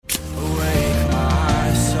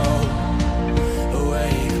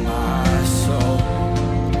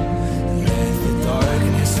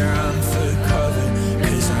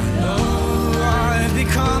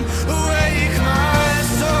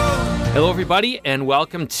everybody, and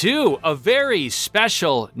welcome to a very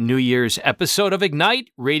special New Year's episode of Ignite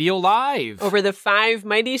Radio Live. Over the 5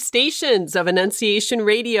 mighty stations of Annunciation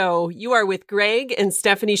Radio, you are with Greg and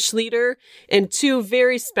Stephanie Schlueter and 2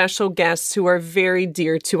 very special guests who are very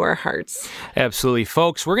dear to our hearts. Absolutely,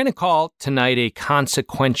 folks. We're going to call tonight a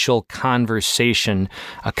consequential conversation.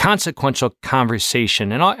 A consequential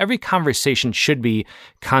conversation. And every conversation should be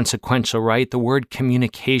consequential, right? The word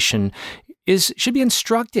communication should be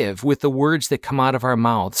instructive with the words that come out of our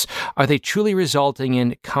mouths. Are they truly resulting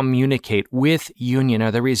in communicate with union?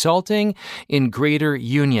 Are they resulting in greater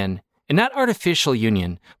union? And not artificial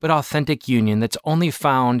union, but authentic union that's only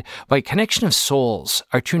found by connection of souls,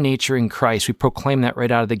 our true nature in Christ. We proclaim that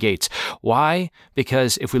right out of the gates. Why?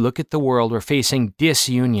 Because if we look at the world, we're facing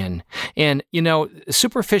disunion. And, there's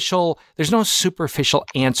no superficial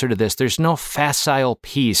answer to this. There's no facile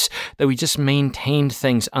peace that we just maintain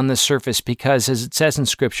things on the surface because, as it says in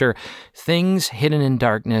Scripture, things hidden in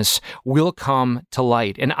darkness will come to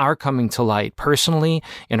light and are coming to light personally,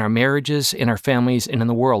 in our marriages, in our families, and in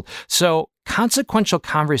the world. So consequential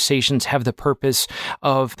conversations have the purpose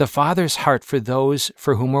of the Father's heart for those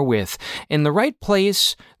for whom we're with, in the right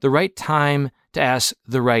place, the right time to ask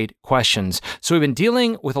the right questions. So we've been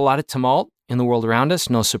dealing with a lot of tumult in the world around us.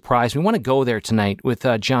 No surprise. We want to go there tonight with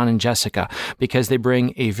John and Jessica because they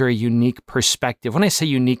bring a very unique perspective. When I say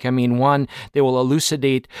unique, I mean, one, they will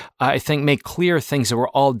elucidate, make clear things that we're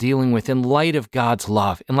all dealing with in light of God's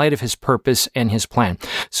love, in light of His purpose and His plan.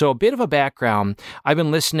 So a bit of a background. I've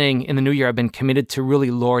been listening in the new year. I've been committed to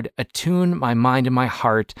really, Lord, attune my mind and my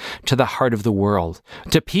heart to the heart of the world,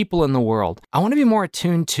 to people in the world. I want to be more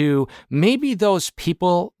attuned to maybe those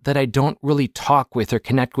people that I don't really talk with or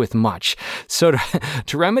connect with much. So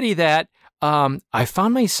to remedy that, I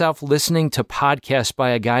found myself listening to podcasts by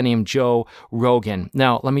a guy named Joe Rogan.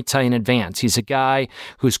 Now, let me tell you in advance, he's a guy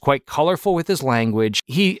who's quite colorful with his language.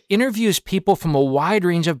 He interviews people from a wide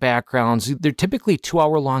range of backgrounds. They're typically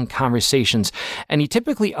 2-hour-long conversations, and he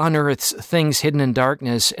typically unearths things hidden in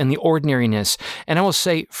darkness and the ordinariness. And I will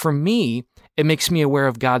say, for me, it makes me aware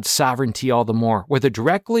of God's sovereignty all the more, whether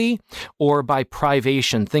directly or by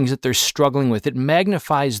privation, things that they're struggling with. It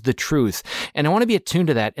magnifies the truth. And I want to be attuned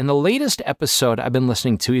to that. In the latest episode I've been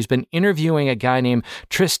listening to, he's been interviewing a guy named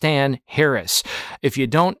Tristan Harris. If you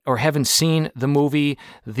don't or haven't seen the movie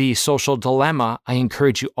The Social Dilemma, I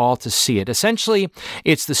encourage you all to see it. Essentially,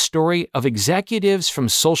 it's the story of executives from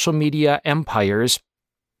social media empires,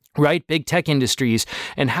 right? Big tech industries,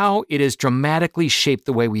 and how it has dramatically shaped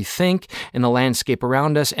the way we think and the landscape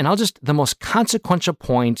around us. And the most consequential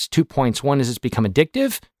points, 2 points. One is it's become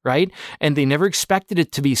addictive, right? And they never expected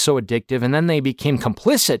it to be so addictive. And then they became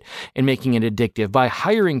complicit in making it addictive by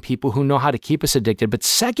hiring people who know how to keep us addicted. But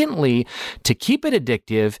secondly, to keep it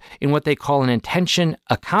addictive in what they call an attention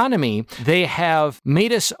economy, they have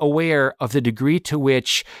made us aware of the degree to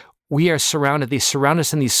which they surround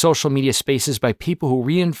us in these social media spaces by people who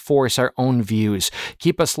reinforce our own views,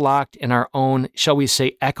 keep us locked in our own, shall we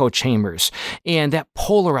say, echo chambers. And that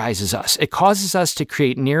polarizes us. It causes us to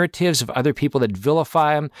create narratives of other people that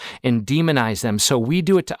vilify them and demonize them. So we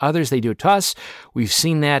do it to others, they do it to us. We've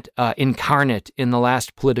seen that incarnate in the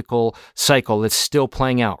last political cycle that's still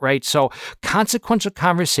playing out, right? So consequential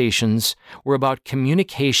conversations were about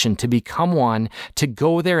communication, to become one, to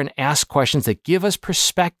go there and ask questions that give us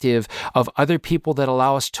perspective of other people that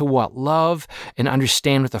allow us to love and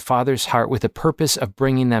understand with the Father's heart with the purpose of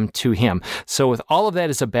bringing them to Him. So with all of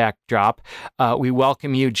that as a backdrop, we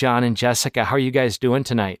welcome you, John and Jessica. How are you guys doing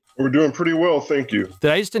tonight? We're doing pretty well, thank you.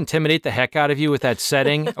 Did I just intimidate the heck out of you with that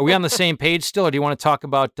setting? Are we on the same page still, or do you want to talk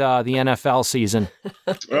about the NFL season?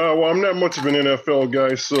 Well, I'm not much of an NFL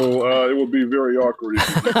guy, so it will be very awkward.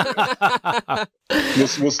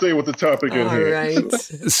 We'll stay with the topic at hand. Right.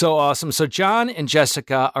 So awesome. So John and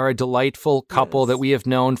Jessica are a delightful couple that we have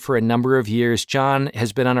known for a number of years. John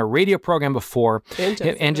has been on a radio program before,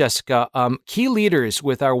 and Jessica, key leaders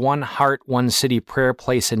with our One Heart, One City Prayer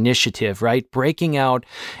Place initiative, right? Breaking out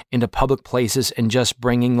into public places and just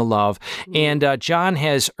bringing the love. And John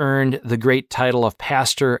has earned the great title of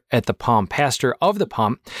Pastor at the Pump, Pastor of the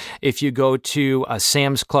Pump. If you go to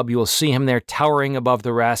Sam's Club, you will see him there towering above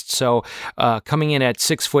the rest. So coming in at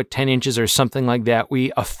 6'10" or something like that,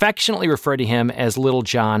 we affectionately refer to him as Little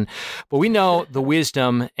John. But we know the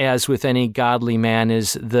wisdom, as with any godly man,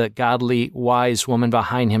 is the godly, wise woman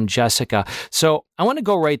behind him, Jessica. So I want to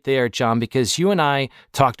go right there, John, because you and I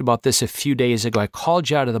talked about this a few days ago. I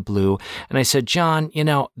called you out of the blue and I said, John,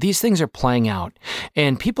 these things are playing out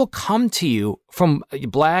and people come to you from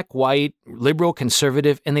black, white, liberal,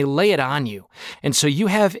 conservative, and they lay it on you. And so you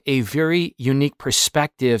have a very unique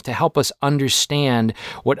perspective to help us understand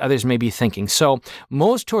what others may be thinking. So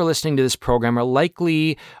most who are listening to this program are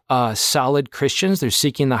likely solid Christians. They're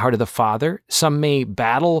seeking the heart of the Father. Some may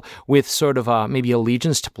battle with sort of maybe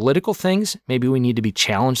allegiance to political things. Maybe we need to be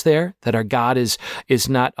challenged there, that our God is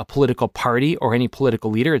not a political party or any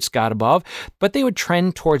political leader. It's God above. But they would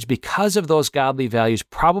trend towards, because of those godly values,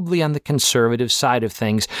 probably on the conservative side of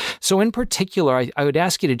things. So in particular, I would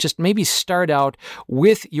ask you to just maybe start out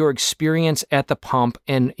with your experience at the pump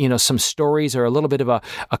and, some stories or a little bit of a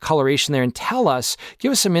coloration there, and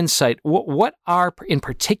give us some insight. What are in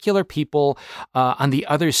particular people on the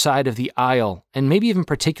other side of the aisle, and maybe even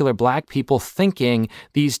particular black people, thinking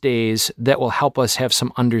these days that will help us have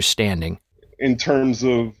some understanding? In terms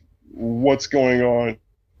of what's going on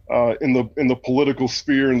in the political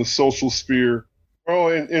sphere, in the social sphere. Oh,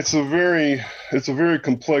 it's a very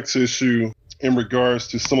complex issue in regards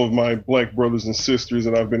to some of my black brothers and sisters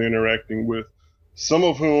that I've been interacting with, some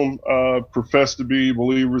of whom profess to be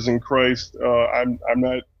believers in Christ. I'm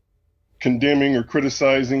not condemning or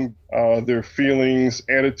criticizing their feelings,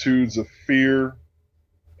 attitudes of fear,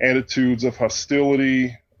 attitudes of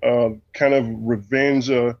hostility, kind of revenge.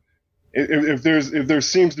 If there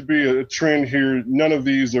seems to be a trend here, none of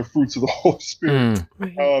these are fruits of the Holy Spirit.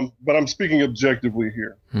 But I'm speaking objectively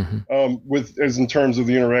here, as in terms of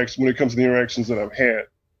the interaction. When it comes to the interactions that I've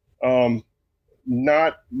had,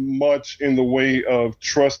 not much in the way of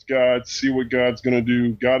trust God, see what God's going to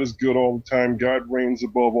do. God is good all the time. God reigns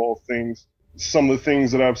above all things. Some of the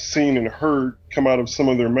things that I've seen and heard come out of some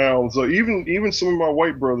of their mouths, even some of my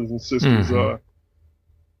white brothers and sisters.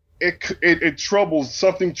 It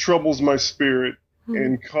troubles my spirit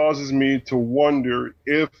and causes me to wonder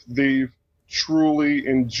if they've truly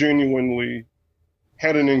and genuinely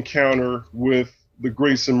had an encounter with the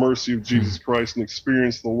grace and mercy of Jesus Christ and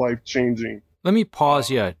experienced the life-changing. Let me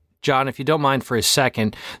pause you, John, if you don't mind for a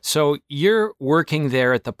second. So you're working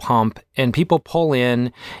there at the pump and people pull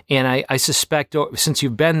in, and I suspect, since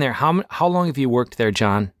you've been there, how long have you worked there,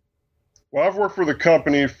 John? Well, I've worked for the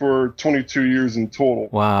company for 22 years in total.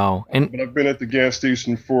 Wow. But I've been at the gas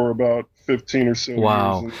station for about 15 or so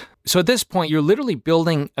years. So at this point, you're literally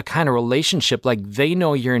building a kind of relationship, like they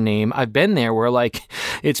know your name. I've been there where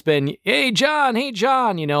it's been, hey, John,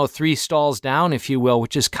 3 stalls down, if you will,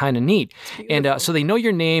 which is kind of neat. And so they know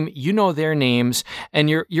your name, you know their names, and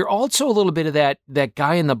you're also a little bit of that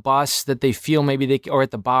guy in the bus that they feel maybe or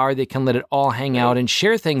at the bar, they can let it all hang out and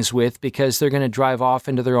share things with, because they're going to drive off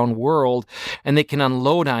into their own world and they can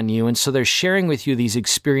unload on you. And so they're sharing with you these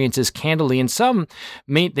experiences candidly. And some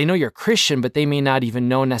they know you're Christian, but they may not even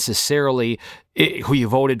know necessarily who you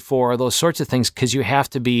voted for, those sorts of things, because you have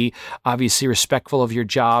to be obviously respectful of your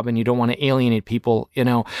job and you don't want to alienate people,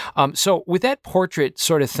 So with that portrait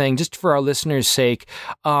sort of thing, just for our listeners' sake,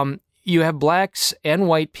 you have blacks and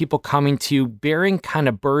white people coming to you bearing kind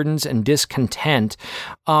of burdens and discontent.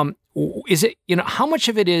 Is it, how much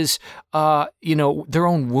of it is, their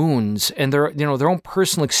own wounds and their own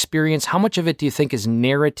personal experience? How much of it do you think is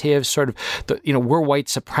narrative, sort of we're white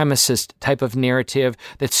supremacist type of narrative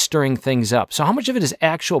that's stirring things up? So how much of it is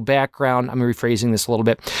actual background? I'm rephrasing this a little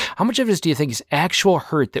bit. How much of it do you think is actual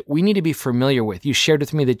hurt that we need to be familiar with? You shared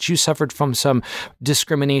with me that you suffered from some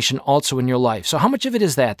discrimination also in your life. So how much of it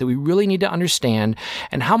is that we really need to understand?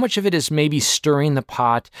 And how much of it is maybe stirring the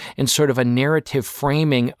pot in sort of a narrative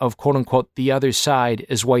framing of quote unquote, the other side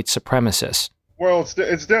as white supremacists? Well,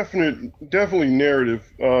 it's definitely narrative,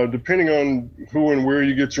 depending on who and where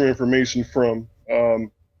you get your information from,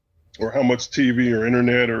 or how much TV or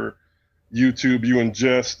internet or YouTube you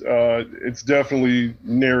ingest. It's definitely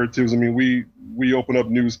narratives. I mean, we open up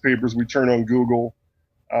newspapers, we turn on Google,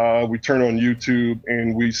 we turn on YouTube,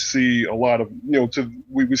 and we see a lot of,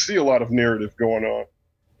 we see a lot of narrative going on.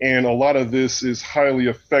 And a lot of this is highly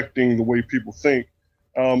affecting the way people think.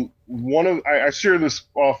 I share this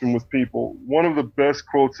often with people. One of the best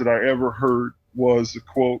quotes that I ever heard was a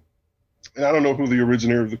quote, and I don't know who the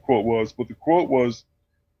originator of the quote was, but the quote was,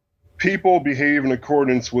 people behave in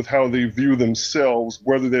accordance with how they view themselves,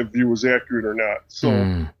 whether that view is accurate or not.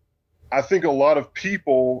 So I think a lot of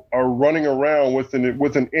people are running around with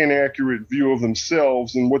an inaccurate view of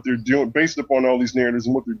themselves and what they're doing based upon all these narratives,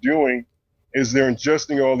 and what they're doing is they're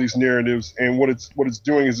ingesting all these narratives, and what it's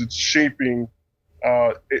doing is it's shaping.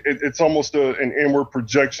 It's almost an inward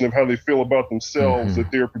projection of how they feel about themselves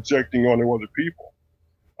that they're projecting onto other people.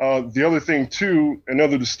 The other thing, too,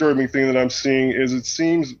 another disturbing thing that I'm seeing is it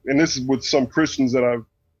seems, and this is with some Christians that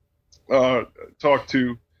I've talked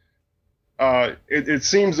to, it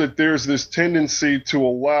seems that there's this tendency to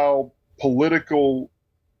allow political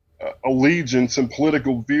allegiance and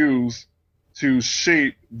political views to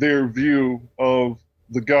shape their view of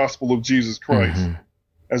the gospel of Jesus Christ,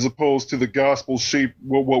 as opposed to the gospel shape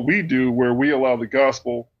what we do, where we allow the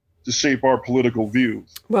gospel to shape our political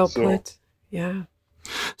views. Well put. Yeah.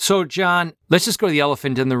 So, John, let's just go to the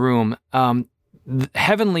elephant in the room.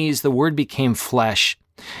 Heavenlies, the word became flesh,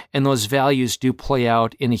 and those values do play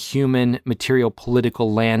out in a human, material,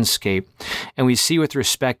 political landscape. And we see with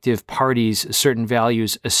respective parties certain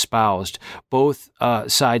values espoused. Both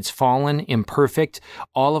sides fallen, imperfect,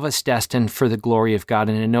 all of us destined for the glory of God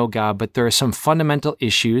and to know God. But there are some fundamental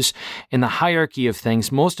issues in the hierarchy of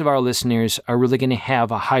things. Most of our listeners are really going to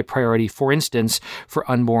have a high priority, for instance, for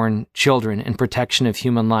unborn children and protection of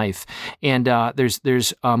human life. And there's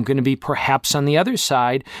going to be perhaps on the other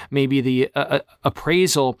side, maybe the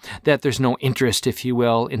appraisal that there's no interest, if you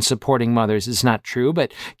will, in supporting mothers. Is not true,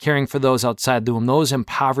 but caring for those outside the womb, those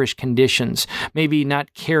impoverished conditions, maybe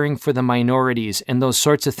not caring for the minorities and those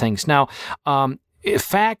sorts of things. Now,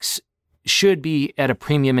 facts should be at a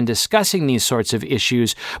premium in discussing these sorts of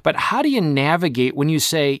issues, but how do you navigate when you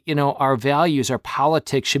say, our values, our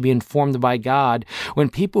politics should be informed by God, when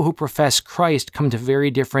people who profess Christ come to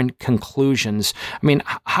very different conclusions? I mean,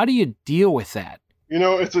 how do you deal with that?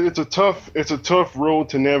 It's a tough road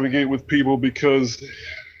to navigate with people, because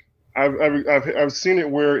I've seen it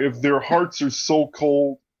where if their hearts are so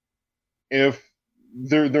cold, if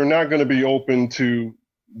they're not going to be open to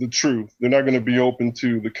the truth, they're not going to be open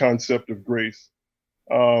to the concept of grace.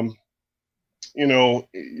 If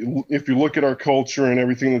you look at our culture and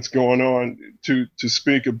everything that's going on, to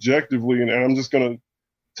speak objectively, and I'm just going to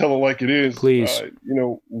tell it like it is. Please.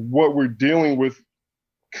 What we're dealing with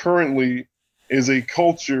currently is a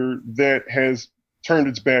culture that has turned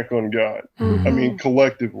its back on God. I mean,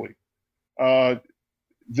 collectively.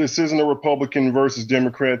 This isn't a Republican versus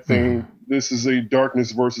Democrat thing. This is a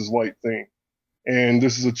darkness versus light thing. And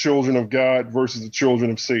this is a children of God versus the children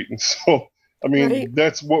of Satan. So, I mean,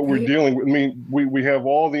 that's what we're dealing with. I mean, we have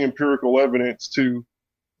all the empirical evidence to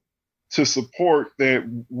support that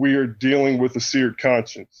we are dealing with a seared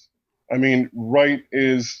conscience. I mean, right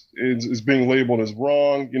is being labeled as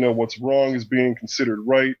wrong. What's wrong is being considered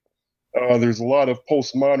right. There's a lot of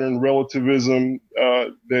postmodern relativism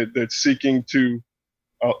that's seeking to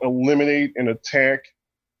eliminate and attack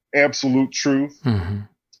absolute truth.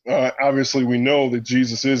 Obviously, we know that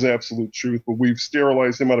Jesus is absolute truth, but we've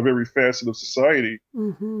sterilized him out of every facet of society.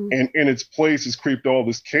 And in its place has creeped all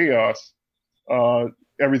this chaos,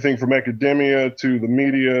 everything from academia to the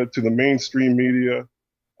media to the mainstream media.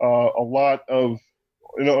 A lot of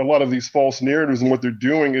these false narratives, and what they're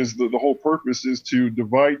doing is the whole purpose is to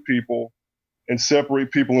divide people and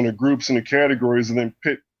separate people into groups, into categories, and then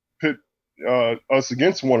pit us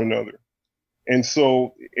against one another. And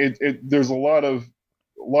so there's a lot of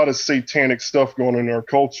satanic stuff going on in our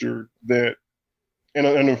culture that, and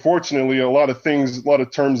unfortunately, a lot of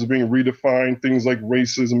terms are being redefined. Things like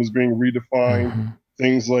racism is being redefined.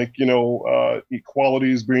 Things like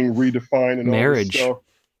equality is being redefined, and marriage. All this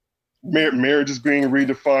stuff. Marriage is being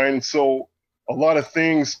redefined. And so a lot of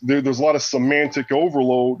things, there's a lot of semantic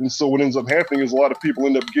overload. And so what ends up happening is a lot of people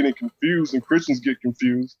end up getting confused, and Christians get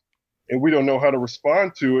confused, and we don't know how to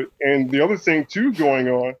respond to it. And the other thing, too, going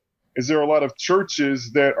on is there are a lot of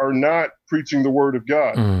churches that are not preaching the word of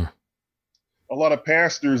God. A lot of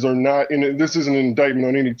pastors are not, and this isn't an indictment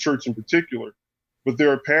on any church in particular, but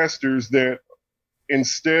there are pastors that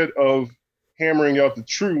instead of hammering out the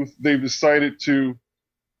truth, they've decided to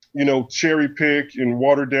cherry pick and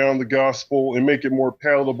water down the gospel and make it more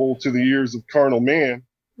palatable to the ears of carnal man.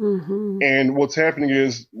 And what's happening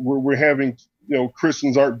is we're having,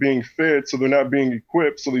 Christians aren't being fed, so they're not being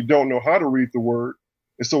equipped, so they don't know how to read the word.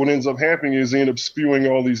 And so what ends up happening is they end up spewing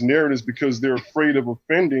all these narratives because they're afraid of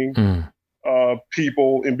offending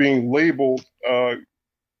people and being labeled,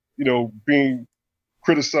 being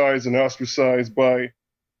criticized and ostracized by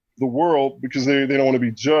the world because they don't want to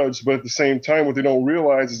be judged. But at the same time, what they don't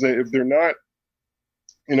realize is that if they're not,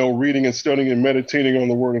 reading and studying and meditating on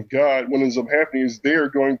the word of God, what ends up happening is they are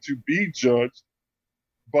going to be judged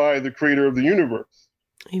by the creator of the universe.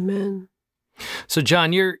 Amen. So,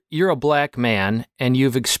 John, you're a Black man, and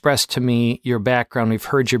you've expressed to me your background. We've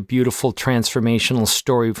heard your beautiful transformational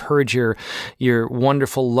story. We've heard your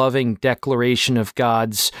wonderful, loving declaration of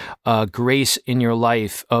God's grace in your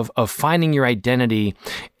life, of finding your identity,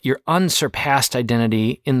 your unsurpassed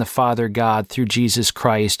identity in the Father God through Jesus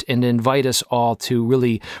Christ, and invite us all to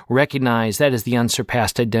really recognize that is the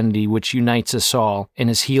unsurpassed identity which unites us all and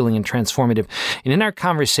is healing and transformative. And in our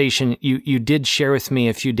conversation, you did share with me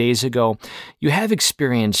a few days ago, you have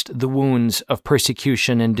experienced the wounds of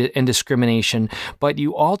persecution and discrimination, but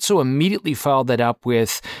you also immediately followed that up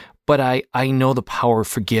with, but I know the power of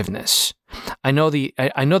forgiveness. I know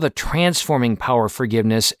the transforming power of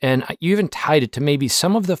forgiveness, and you even tied it to maybe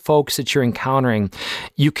some of the folks that you're encountering.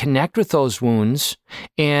 You connect with those wounds,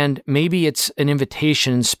 and maybe it's an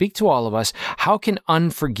invitation. Speak to all of us. How can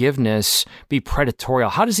unforgiveness be predatorial?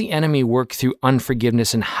 How does the enemy work through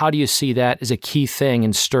unforgiveness, and how do you see that as a key thing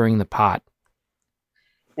in stirring the pot?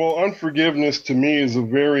 Well, unforgiveness to me is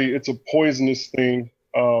it's a poisonous thing.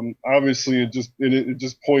 Obviously, it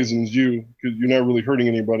just poisons you because you're not really hurting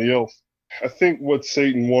anybody else. I think what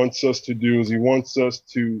Satan wants us to do is he wants us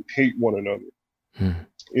to hate one another.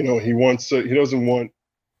 You know, he doesn't want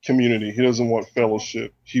community. He doesn't want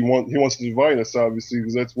fellowship. He wants to divide us, obviously,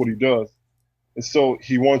 because that's what he does. And so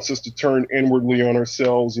he wants us to turn inwardly on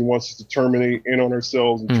ourselves. He wants us to terminate in on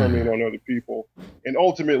ourselves and terminate on other people, and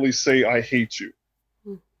ultimately say, I hate you.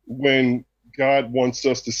 When God wants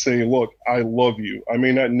us to say, look, I love you. I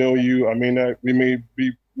may not know you. We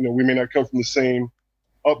may not come from the same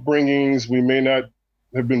upbringings. We may not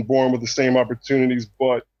have been born with the same opportunities,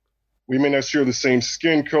 but we may not share the same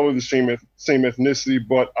skin color, the same ethnicity,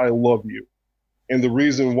 but I love you. And the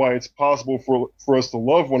reason why it's possible for us to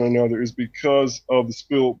love one another is because of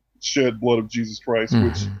the shed blood of Jesus Christ,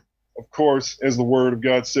 which, of course, as the word of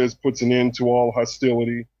God says, puts an end to all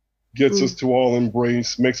hostility, gets us to all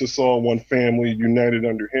embrace, makes us all one family united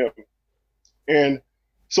under him. And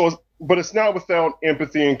so, but it's not without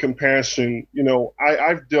empathy and compassion. You know,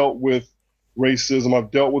 I've dealt with racism. I've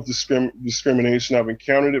dealt with discrimination. I've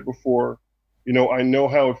encountered it before. You know, I know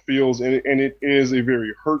how it feels, and it is a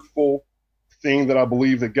very hurtful thing that I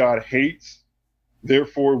believe that God hates.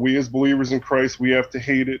 Therefore, we as believers in Christ, we have to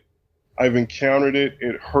hate it. I've encountered it.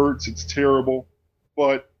 It hurts. It's terrible.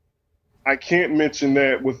 But I can't mention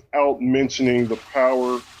that without mentioning the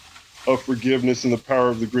power of forgiveness and the power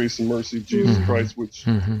of the grace and mercy of Jesus Christ,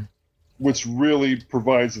 which really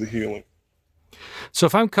provides the healing. So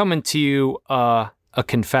if I'm coming to you, a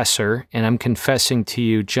confessor, and I'm confessing to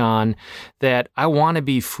you, John, that I want to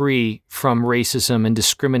be free from racism and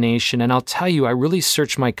discrimination, and I'll tell you, I really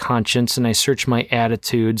search my conscience and I search my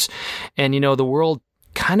attitudes, and, you know, the world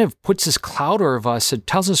kind of puts this cloud over us. It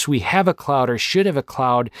tells us we have a cloud or should have a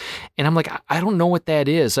cloud. And I'm like, I don't know what that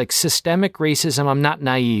is. Like systemic racism, I'm not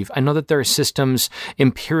naive. I know that there are systems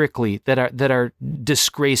empirically that are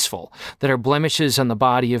disgraceful, that are blemishes on the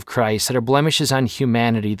body of Christ, that are blemishes on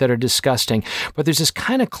humanity, that are disgusting. But there's this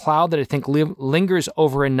kind of cloud that I think lingers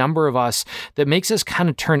over a number of us that makes us kind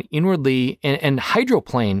of turn inwardly and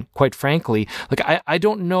hydroplane, quite frankly. Like I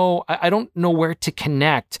don't know where to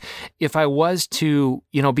connect if I was to,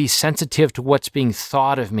 you know, be sensitive to what's being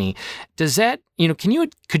thought of me. Does that, you know,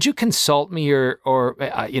 could you consult me or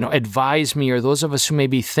advise me, or those of us who may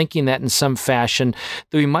be thinking that in some fashion,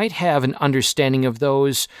 that we might have an understanding of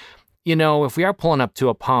those, you know, if we are pulling up to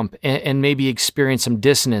a pump and maybe experience some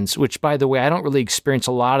dissonance, which, by the way, I don't really experience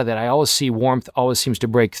a lot of that. I always see warmth always seems to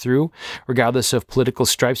break through, regardless of political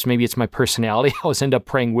stripes. Maybe it's my personality. I always end up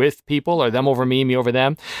praying with people, or them over me over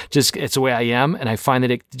them. Just, it's the way I am. And I find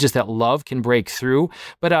that that love can break through.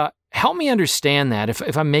 But help me understand that,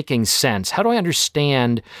 if I'm making sense. How do I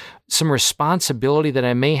understand some responsibility that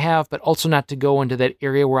I may have, but also not to go into that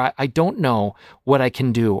area where I don't know what I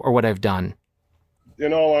can do or what I've done?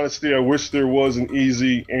 In all honesty, I wish there was an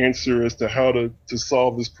easy answer as to how to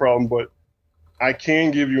solve this problem, but I can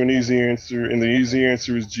give you an easy answer, and the easy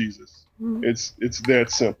answer is Jesus. It's that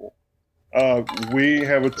simple. We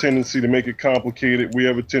have a tendency to make it complicated. We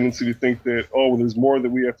have a tendency to think that, there's more that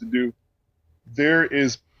we have to do. There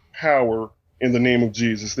is power in the name of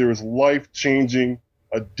Jesus. There is life-changing,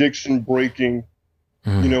 addiction-breaking,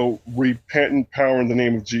 repentant power in the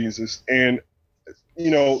name of Jesus. And,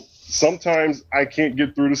 sometimes I can't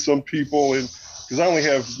get through to some people, and because I only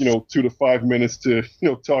have 2 to 5 minutes to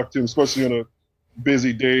talk to them, especially on a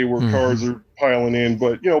busy day where cars are piling in.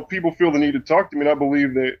 But people feel the need to talk to me, and I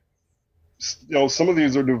believe that some of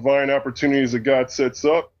these are divine opportunities that God sets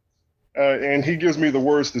up, and He gives me the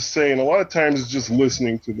words to say. And a lot of times it's just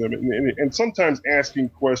listening to them, and sometimes asking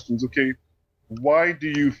questions. Okay, why do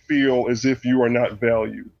you feel as if you are not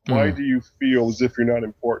valued? Why do you feel as if you're not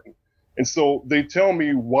important? And so they tell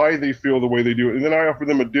me why they feel the way they do. And then I offer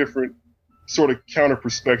them a different sort of counter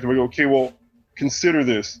perspective. I go, okay, well, consider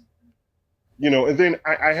this. And then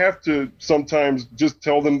I have to sometimes just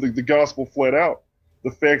tell them the gospel flat out.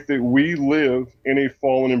 The fact that we live in a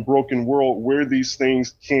fallen and broken world where these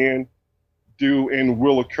things can, do, and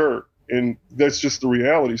will occur. And that's just the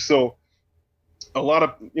reality. So a lot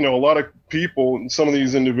of people, and some of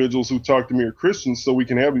these individuals who talk to me are Christians, so we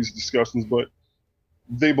can have these discussions, but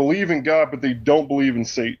they believe in God, but they don't believe in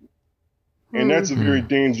Satan. And that's a very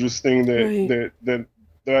dangerous thing that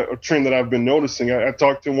a trend that I've been noticing. I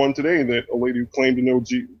talked to one today, that a lady who claimed to know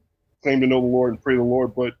the Lord and pray the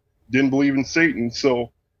Lord, but didn't believe in Satan.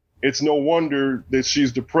 So it's no wonder that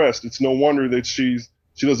she's depressed. It's no wonder that she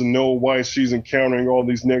doesn't know why she's encountering all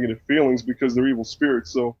these negative feelings, because they're evil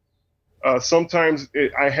spirits. So sometimes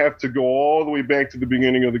I have to go all the way back to the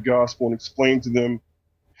beginning of the gospel and explain to them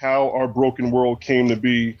how our broken world came to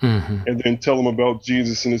be, and then tell them about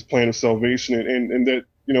Jesus and his plan of salvation, and that,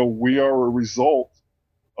 we are a result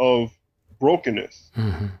of brokenness.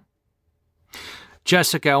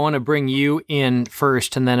 Jessica, I want to bring you in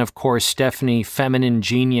first, and then, of course, Stephanie, feminine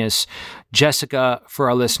genius. Jessica, for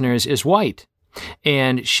our listeners, is white.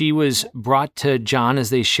 And she was brought to John as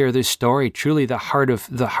they share this story, truly the heart of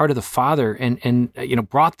the Father, and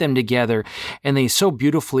brought them together. And they so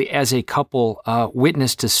beautifully, as a couple,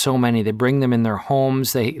 witness to so many. They bring them in their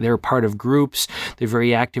homes. They're part of groups. They're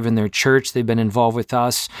very active in their church. They've been involved with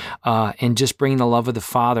us, and just bringing the love of the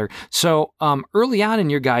Father. So early on in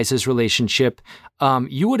your guys' relationship,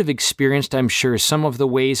 you would have experienced, I'm sure, some of the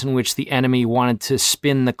ways in which the enemy wanted to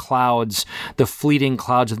spin the clouds, the fleeting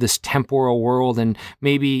clouds of this temporal world. And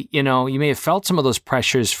maybe, you may have felt some of those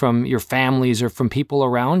pressures from your families or from people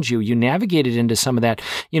around you. You navigated into some of that.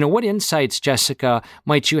 What insights, Jessica,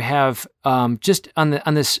 might you have just on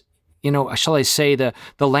this, shall I say, the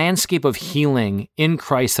landscape of healing in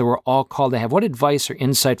Christ that we're all called to have? What advice or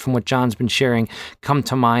insight from what John's been sharing come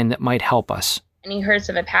to mind that might help us? Any hurts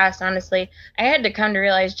of the past, honestly, I had to come to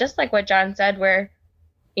realize, just like what John said, where,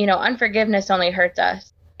 unforgiveness only hurts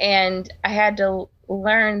us. And I had to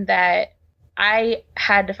learn that I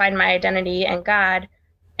had to find my identity in God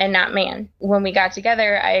and not man. When we got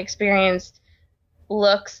together, I experienced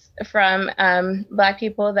looks from Black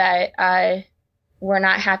people that were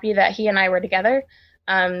not happy that he and I were together.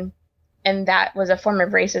 And that was a form of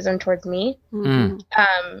racism towards me.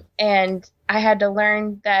 And I had to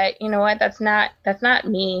learn that, that's not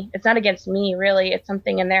me. It's not against me, really. It's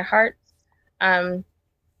something in their hearts. And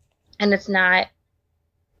it's something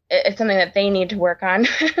that they need to work on,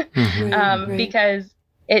 because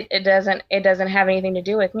it doesn't have anything to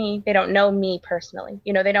do with me. They don't know me personally.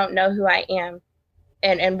 They don't know who I am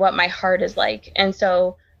and what my heart is like. And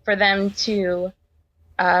so for them to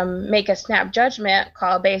make a snap judgment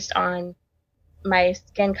call based on my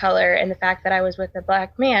skin color and the fact that I was with a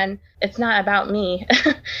Black man, it's not about me.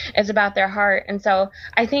 It's about their heart. And so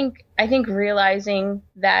I think realizing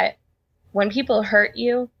that when people hurt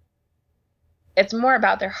you, it's more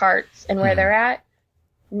about their hearts and where they're at,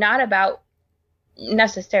 not about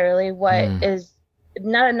necessarily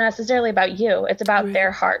not necessarily about you. It's about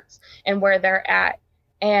their hearts and where they're at.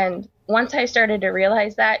 And once I started to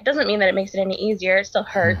realize that, doesn't mean that it makes it any easier. It still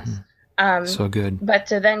hurts. So good. But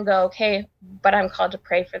to then go, okay, but I'm called to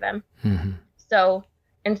pray for them. So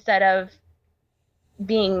instead of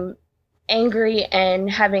being angry and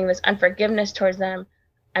having this unforgiveness towards them,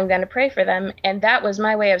 I'm going to pray for them. And that was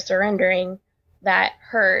my way of surrendering that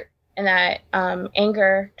hurt and that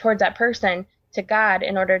anger towards that person to God,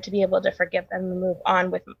 in order to be able to forgive them and move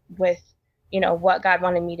on with what God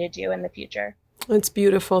wanted me to do in the future. That's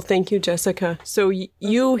beautiful. Thank you, Jessica. So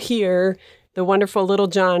you hear the wonderful little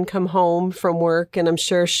John come home from work, and I'm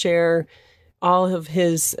sure share all of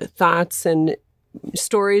his thoughts and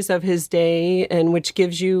stories of his day, and which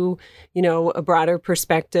gives you, a broader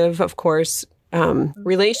perspective, of course,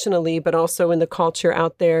 relationally, but also in the culture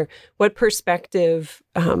out there. What perspective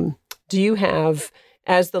do you have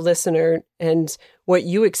as the listener, and what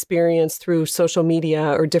you experience through social media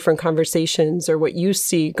or different conversations, or what you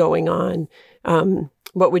see going on?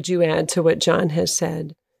 What would you add to what John has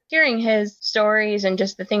said? Hearing his stories and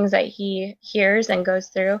just the things that he hears and goes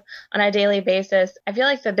through on a daily basis, I feel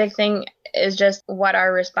like the big thing is just what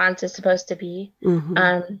our response is supposed to be.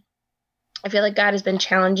 I feel like God has been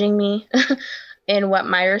challenging me in what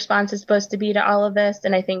my response is supposed to be to all of this.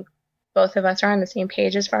 And I think both of us are on the same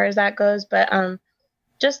page as far as that goes. But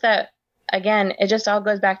just that, again, it just all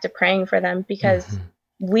goes back to praying for them, because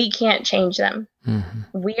we can't change them.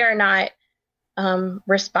 We are not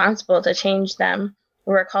responsible to change them.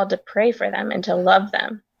 We're called to pray for them and to love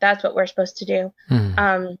them. That's what we're supposed to do.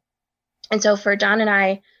 And so for John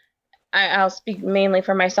and I'll speak mainly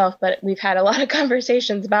for myself, but we've had a lot of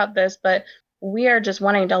conversations about this, but we are just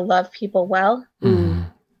wanting to love people well.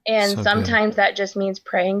 And So sometimes that just means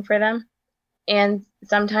praying for them. And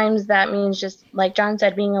sometimes that means just, like John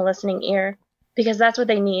said, being a listening ear, because that's what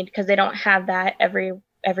they need, because they don't have that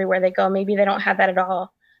everywhere they go. Maybe they don't have that at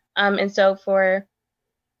all. And so for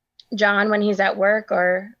John, when he's at work,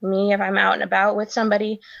 or me, if I'm out and about with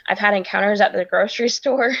somebody, I've had encounters at the grocery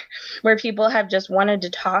store where people have just wanted to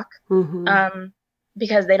talk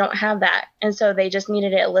because they don't have that. And so they just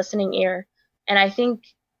needed a listening ear. And I think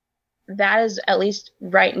that is, at least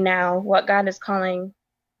right now, what God is calling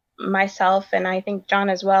myself, and I think John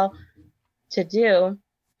as well, to do,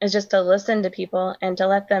 is just to listen to people and to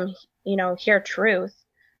let them, hear truth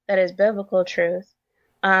that is biblical truth.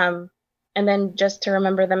 And then just to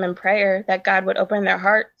remember them in prayer, that God would open their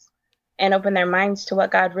hearts and open their minds to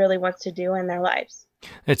what God really wants to do in their lives.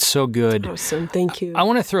 It's so good. Awesome. Thank you. I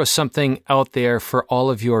want to throw something out there for all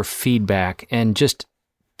of your feedback, and just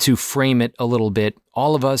to frame it a little bit.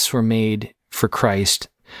 All of us were made for Christ.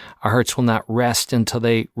 Our hearts will not rest until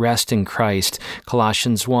they rest in Christ.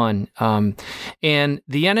 Colossians 1. And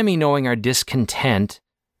the enemy, knowing our discontent,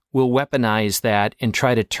 will weaponize that and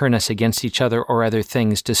try to turn us against each other or other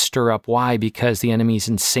things to stir up. Why? Because the enemy is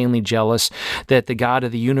insanely jealous that the God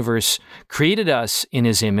of the universe created us in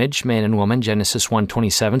his image, man and woman, Genesis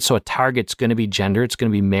 1:27. So a target's going to be gender. It's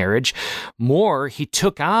going to be marriage. More, he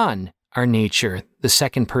took on our nature. The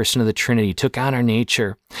second person of the Trinity took on our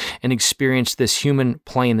nature and experienced this human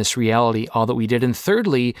plane, this reality, all that we did. And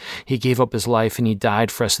thirdly, he gave up his life and he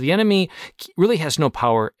died for us. The enemy really has no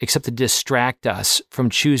power except to distract us from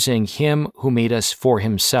choosing him who made us for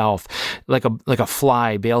himself. Like a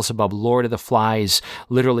fly, Beelzebub, Lord of the Flies.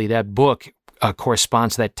 Literally, that book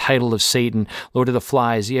corresponds to that title of Satan, Lord of the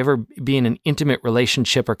Flies. You ever be in an intimate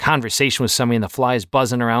relationship or conversation with somebody and the fly is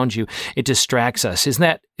buzzing around you? It distracts us. Is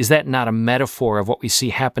that not a metaphor of what we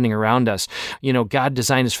see happening around us? God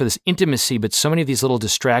designed us for this intimacy, but so many of these little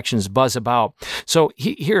distractions buzz about. So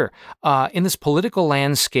here, in this political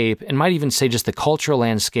landscape, and might even say just the cultural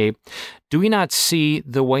landscape, do we not see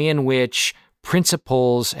the way in which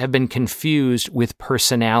principles have been confused with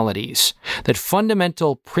personalities? That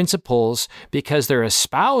fundamental principles, because they're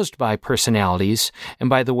espoused by personalities, and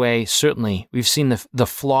by the way, certainly we've seen the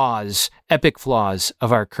flaws, epic flaws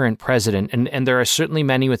of our current president, and there are certainly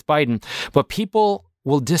many with Biden, but people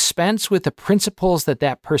will dispense with the principles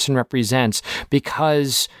that person represents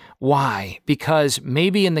because why? Because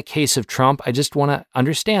maybe in the case of Trump, I just want to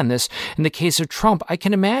understand this. In the case of Trump, I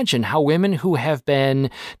can imagine how women who have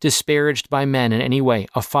been disparaged by men in any way,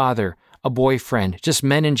 a father, a boyfriend, just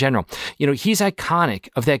men in general, he's iconic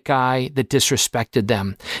of that guy that disrespected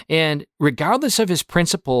them. And regardless of his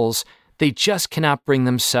principles, they just cannot bring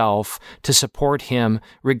themselves to support him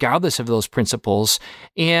regardless of those principles.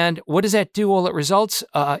 And what does that do? Well, it results,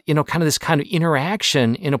 kind of this kind of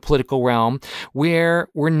interaction in a political realm where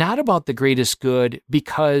we're not about the greatest good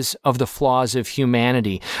because of the flaws of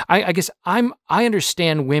humanity. I guess I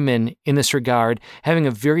understand women in this regard having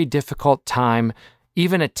a very difficult time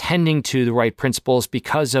even attending to the right principles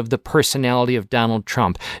because of the personality of Donald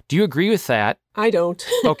Trump. Do you agree with that? I don't.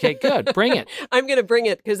 Okay, good. Bring it. I'm going to bring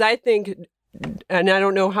it because I think, and I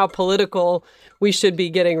don't know how political we should be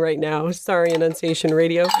getting right now. Sorry, Annunciation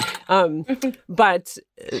Radio. But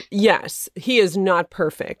yes, he is not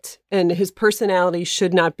perfect, and his personality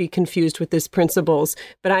should not be confused with his principles.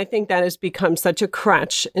 But I think that has become such a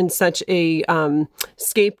crutch and such a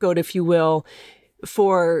scapegoat, if you will,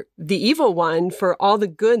 for the evil one, for all the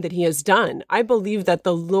good that he has done. I believe that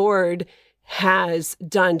the Lord has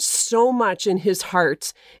done so much in his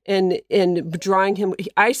heart and in drawing him.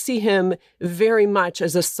 I see him very much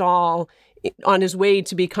as a Saul on his way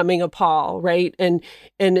to becoming a Paul, right? And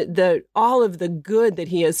all of the good that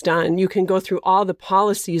he has done. You can go through all the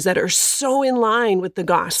policies that are so in line with the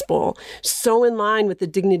gospel, so in line with the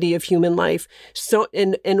dignity of human life. So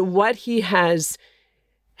and what he has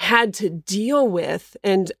had to deal with,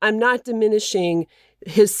 and I'm not diminishing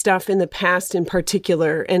his stuff in the past in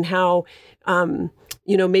particular, and how,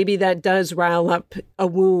 maybe that does rile up a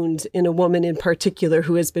wound in a woman in particular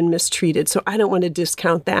who has been mistreated. So I don't want to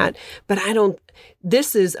discount that, but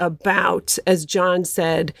this is about, as John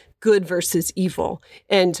said, good versus evil,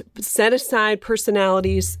 and set aside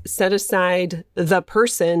personalities, set aside the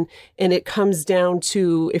person, and it comes down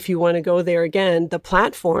to, if you want to go there again, the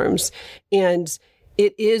platforms. And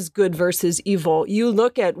it is good versus evil. You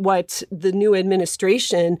look at what the new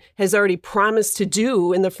administration has already promised to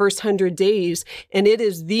do in the first 100 days, and it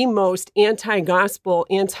is the most anti-gospel,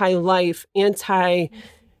 anti-life, anti-get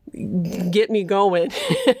me going.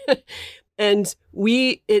 And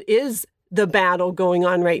it is the battle going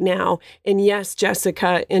on right now. And yes,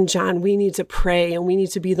 Jessica and John, we need to pray, and we need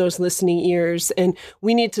to be those listening ears, and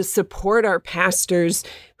we need to support our pastors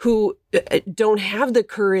who don't have the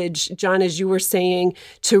courage, John, as you were saying,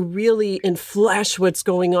 to really enflesh what's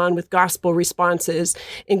going on with gospel responses.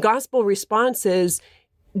 And gospel responses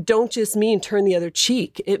don't just mean turn the other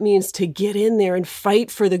cheek. It means to get in there and fight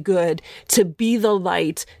for the good, to be the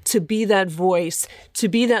light, to be that voice, to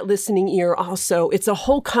be that listening ear also. It's a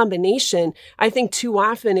whole combination. I think too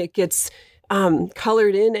often it gets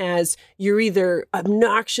colored in as you're either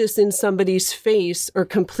obnoxious in somebody's face or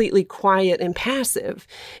completely quiet and passive.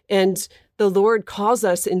 And the Lord calls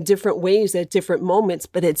us in different ways at different moments,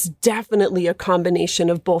 but it's definitely a combination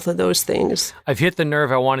of both of those things. I've hit the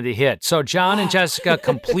nerve I wanted to hit. So John and Jessica,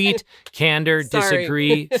 complete candor,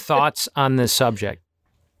 disagree, thoughts on this subject?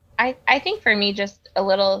 I think for me, just a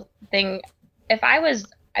little thing, if I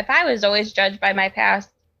was always judged by my past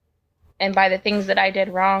and by the things that I did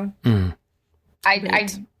wrong, I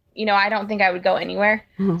don't think I would go anywhere.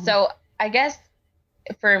 Mm-hmm. So I guess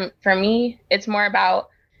for me, it's more about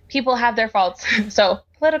people have their faults. So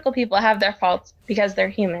political people have their faults because they're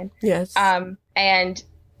human. Yes. And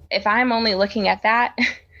if I'm only looking at that,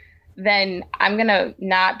 then I'm going to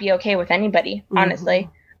not be okay with anybody, honestly.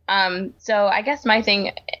 Mm-hmm. So I guess my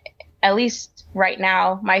thing, at least right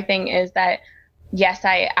now, my thing is that, yes,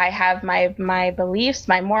 I have my beliefs,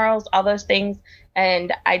 my morals, all those things.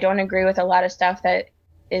 And I don't agree with a lot of stuff that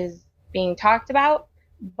is being talked about,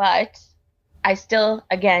 but I still,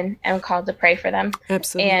 again, am called to pray for them.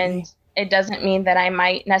 Absolutely. And it doesn't mean that I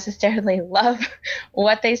might necessarily love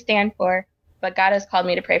what they stand for, but God has called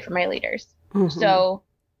me to pray for my leaders. Mm-hmm. So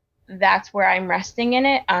that's where I'm resting in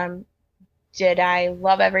it. Did I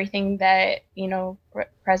love everything that,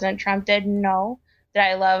 President Trump did? No. Did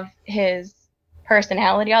I love his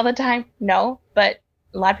personality all the time? No. But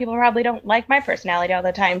a lot of people probably don't like my personality all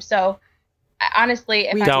the time. So honestly,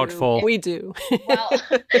 we do. Well,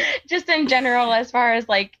 just in general, as far as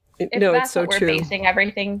if that's what we're basing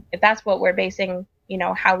everything, if that's what we're basing,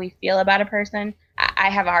 how we feel about a person, I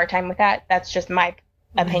have a hard time with that. That's just my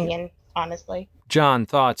opinion, honestly. John,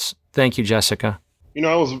 thoughts? Thank you, Jessica.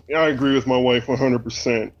 I agree with my wife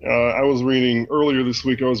 100%. I was reading earlier this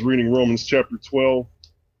week, Romans chapter 12,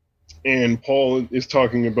 and Paul is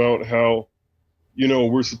talking about how,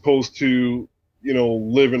 we're supposed to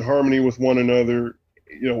live in harmony with one another,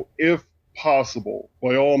 if possible,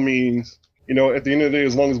 by all means, at the end of the day,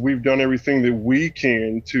 as long as we've done everything that we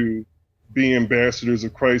can to be ambassadors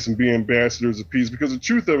of Christ and be ambassadors of peace, because the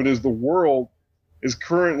truth of it is the world is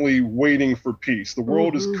currently waiting for peace. The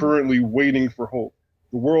world is currently waiting for hope.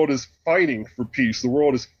 The world is fighting for peace. The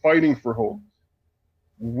world is fighting for hope.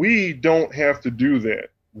 We don't have to do that.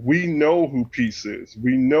 We know who peace is.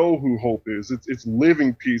 We know who hope is. It's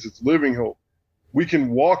living peace. It's living hope. We can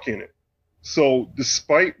walk in it. So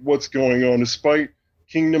despite what's going on, despite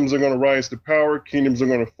kingdoms are going to rise to power, kingdoms are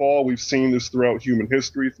going to fall. We've seen this throughout human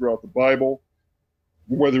history, throughout the Bible,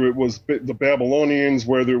 whether it was the Babylonians,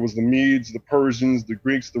 whether it was the Medes, the Persians, the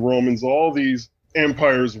Greeks, the Romans, all these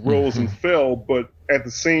empires rose and fell. But at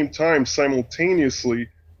the same time, simultaneously,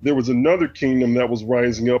 there was another kingdom that was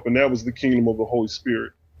rising up, and that was the kingdom of the Holy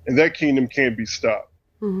Spirit. And that kingdom can't be stopped.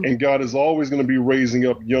 Mm-hmm. And God is always going to be raising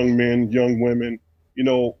up young men, young women,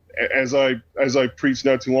 as I preached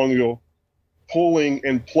not too long ago, pulling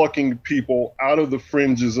and plucking people out of the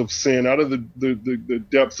fringes of sin, out of the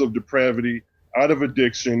depths of depravity, out of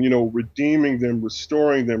addiction, redeeming them,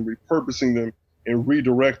 restoring them, repurposing them, and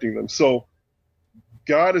redirecting them. So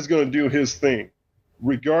God is going to do his thing,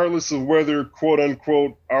 regardless of whether, quote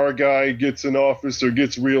unquote, our guy gets in office or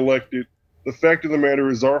gets reelected. The fact of the matter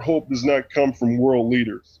is our hope does not come from world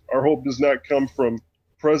leaders. Our hope does not come from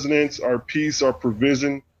presidents, our peace, our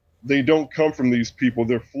provision. They don't come from these people.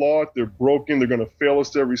 They're flawed. They're broken. They're going to fail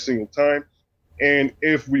us every single time. And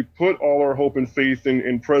if we put all our hope and faith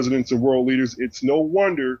in presidents and world leaders, it's no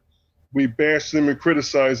wonder we bash them and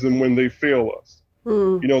criticize them when they fail us.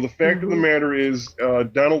 The fact of the matter is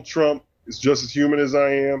Donald Trump is just as human as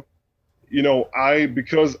I am.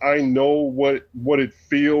 Because I know what it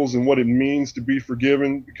feels and what it means to be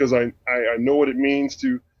forgiven, because I know what it means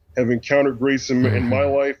to have encountered grace in my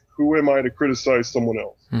life. Who am I to criticize someone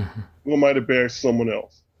else? Mm-hmm. Who am I to bash someone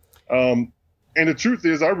else? And the truth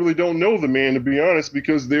is, I really don't know the man, to be honest,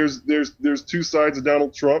 because there's two sides of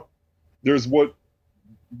Donald Trump. There's what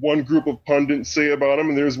one group of pundits say about him,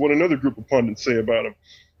 and there's what another group of pundits say about him.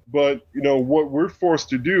 But, what we're forced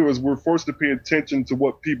to do is we're forced to pay attention to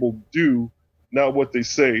what people do, not what they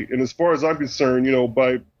say. And as far as I'm concerned,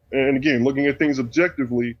 and again, looking at things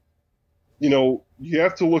objectively, you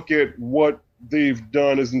have to look at what they've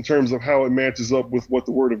done as in terms of how it matches up with what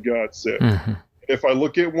the Word of God said. Mm-hmm. If I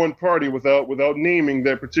look at one party without naming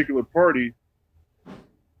that particular party,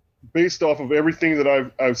 based off of everything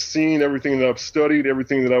that I've seen, everything that I've studied,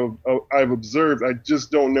 everything that I've observed, I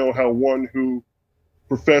just don't know how one who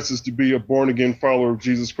professes to be a born-again follower of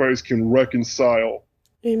Jesus Christ can reconcile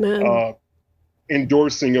Amen.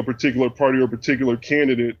 Endorsing a particular party or a particular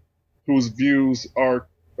candidate whose views are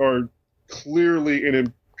clearly and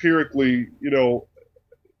empirically,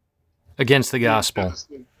 against the gospel.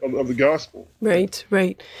 Of the gospel. Right.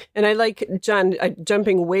 And I like, John,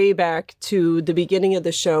 jumping way back to the beginning of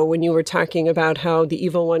the show when you were talking about how the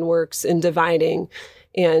evil one works in dividing.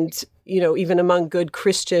 And, even among good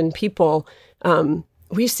Christian people,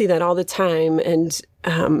 we see that all the time. And,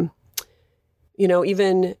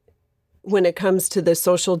 even when it comes to the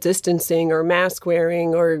social distancing or mask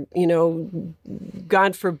wearing or,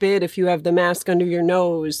 God forbid if you have the mask under your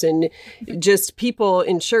nose, and just people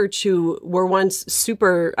in church who were once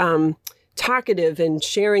super talkative and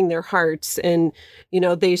sharing their hearts, and,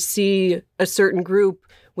 they see a certain group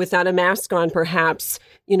without a mask on, perhaps,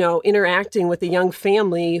 interacting with a young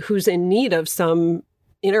family who's in need of some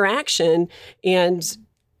interaction. And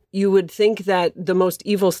you would think that the most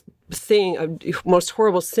evil thing, most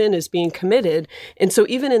horrible sin is being committed. And so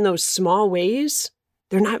even in those small ways,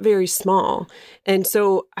 they're not very small. And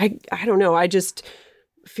so I don't know, I just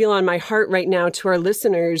feel on my heart right now to our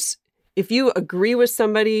listeners, if you agree with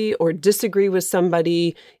somebody or disagree with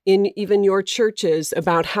somebody in even your churches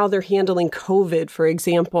about how they're handling COVID, for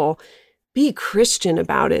example, be Christian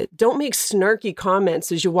about it. Don't make snarky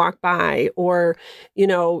comments as you walk by or,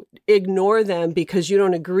 ignore them because you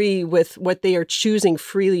don't agree with what they are choosing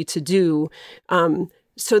freely to do.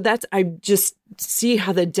 So I just see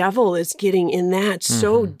how the devil is getting in that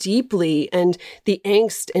so deeply, and the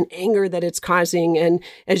angst and anger that it's causing. And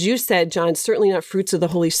as you said, John, certainly not fruits of the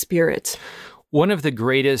Holy Spirit. One of the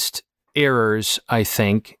greatest errors, I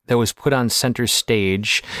think, that was put on center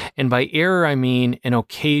stage. And by error, I mean an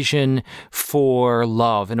occasion for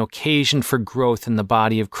love, an occasion for growth in the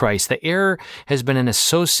body of Christ. The error has been an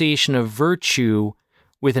association of virtue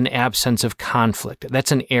with an absence of conflict.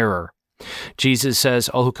 That's an error. Jesus says,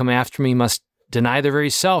 all who come after me must deny their very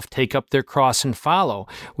self, take up their cross and follow.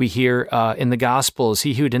 We hear in the Gospels,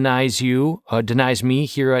 he who denies me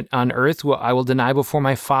here on earth, I will deny before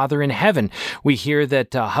my Father in heaven. We hear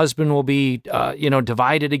that husband will be,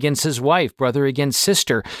 divided against his wife, brother against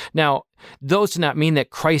sister. Now, those do not mean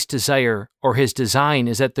that Christ's desire or his design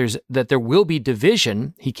is that there will be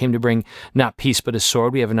division. He came to bring not peace but a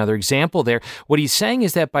sword. We have another example there. What he's saying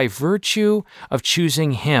is that by virtue of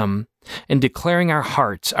choosing him and declaring our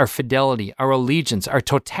hearts, our fidelity, our allegiance, our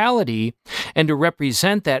totality, and to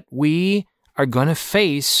represent that, we are going to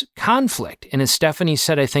face conflict. And as Stephanie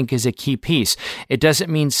said, I think is a key piece. It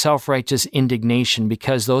doesn't mean self-righteous indignation,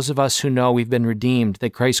 because those of us who know we've been redeemed,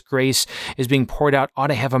 that Christ's grace is being poured out, ought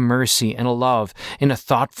to have a mercy and a love and a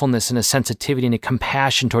thoughtfulness and a sensitivity and a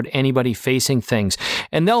compassion toward anybody facing things.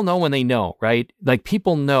 And they'll know when they know, right? Like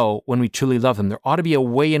people know when we truly love them. There ought to be a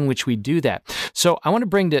way in which we do that. So I want to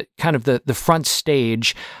bring to kind of the front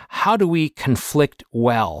stage, how do we conflict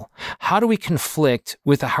well? How do we conflict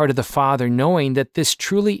with the heart of the Father, knowing that this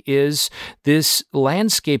truly is this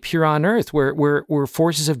landscape here on earth where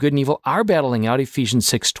forces of good and evil are battling out, Ephesians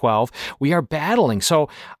 6:12. We are battling. So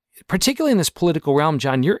particularly in this political realm,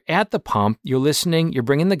 John, you're at the pump, you're listening, you're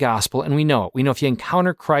bringing the gospel, and we know it. We know if you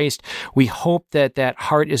encounter Christ, we hope that that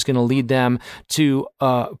heart is going to lead them to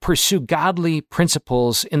pursue godly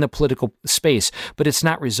principles in the political space, but it's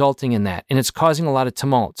not resulting in that, and it's causing a lot of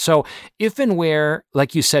tumult. So if and where,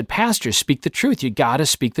 like you said, pastors speak the truth, you got to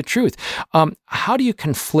speak the truth. How do you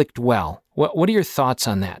conflict well? What are your thoughts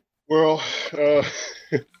on that? Well,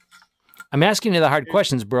 I'm asking you the hard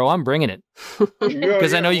questions, bro. I'm bringing it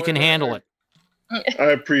because I know you can handle it. I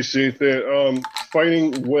appreciate that.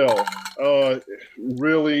 Fighting well,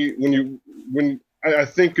 really, when I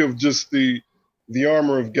think of just the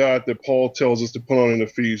armor of God that Paul tells us to put on in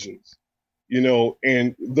Ephesians,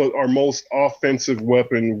 and our most offensive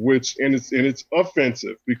weapon, and it's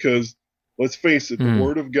offensive because let's face it, the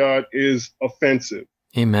Word of God is offensive.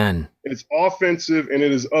 Amen. It's offensive and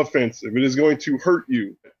it is offensive. It is going to hurt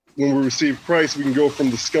you. When we receive Christ, we can go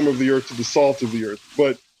from the scum of the earth to the salt of the earth.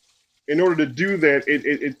 But in order to do that,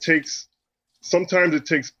 sometimes it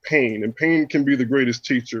takes pain, and pain can be the greatest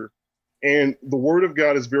teacher. And the word of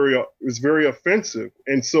God is very offensive.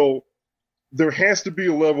 And so there has to be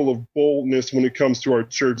a level of boldness when it comes to our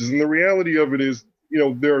churches. And the reality of it is,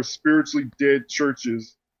 there are spiritually dead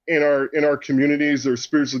churches in our communities. There are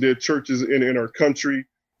spiritually dead churches in our country.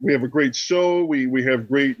 We have a great show. We have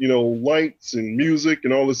great, lights and music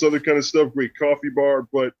and all this other kind of stuff, great coffee bar,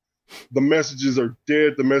 but the messages are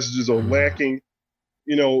dead. The messages are lacking.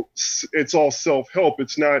 It's all self-help.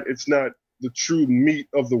 It's not the true meat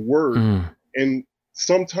of the word. And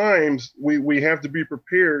sometimes we have to be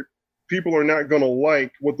prepared. People are not going to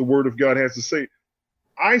like what the word of God has to say.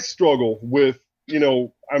 I struggle with,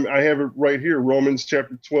 I have it right here, Romans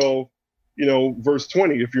chapter 12, verse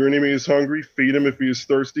 20. If your enemy is hungry, feed him. If he is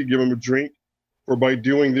thirsty, give him a drink. For by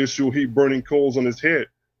doing this, you'll heap burning coals on his head.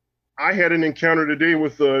 I had an encounter today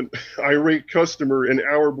with an irate customer an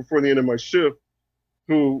hour before the end of my shift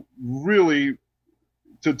who really,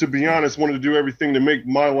 to be honest, wanted to do everything to make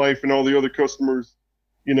my life and all the other customers,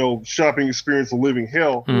 shopping experience a living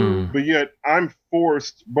hell. But yet I'm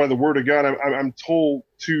forced by the word of God. I'm told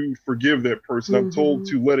to forgive that person. I'm told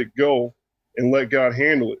to let it go and let God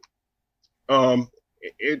handle it. Our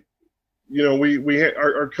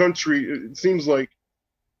country, it seems like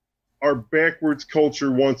our backwards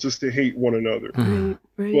culture wants us to hate one another.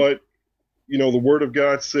 Right. But, the word of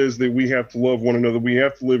God says that we have to love one another. We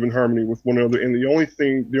have to live in harmony with one another. And the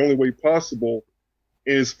only way possible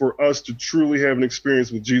is for us to truly have an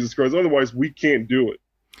experience with Jesus Christ. Otherwise, we can't do it.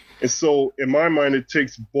 And so, in my mind, it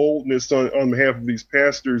takes boldness on behalf of these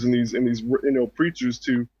pastors and these preachers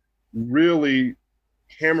to really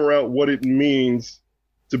hammer out what it means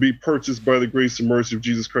to be purchased by the grace and mercy of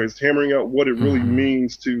Jesus Christ, hammering out what it really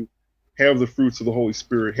means to have the fruits of the Holy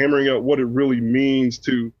Spirit, hammering out what it really means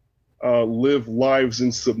to live lives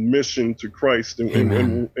in submission to Christ and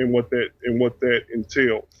what that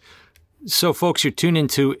entails. So, folks, you're tuned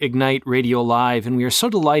into Ignite Radio Live, and we are so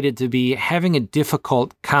delighted to be having a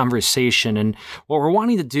difficult conversation. And what we're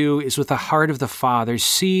wanting to do is, with the heart of the Father,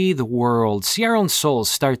 see the world, see our own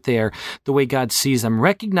souls, start there, the way God sees them,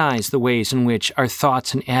 recognize the ways in which our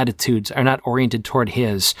thoughts and attitudes are not oriented toward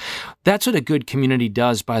His. That's what a good community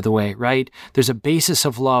does, by the way, right? There's a basis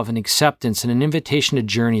of love and acceptance and an invitation to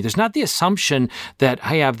journey. There's not the assumption that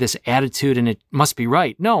I have this attitude and it must be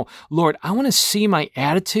right. No, Lord, I want to see my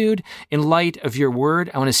attitude in light of your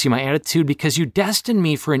word. I want to see my attitude because you destined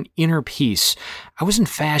me for an inner peace. I wasn't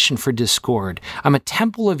fashioned for discord. I'm a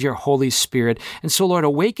temple of your Holy Spirit. And so, Lord,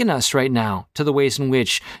 awaken us right now to the ways in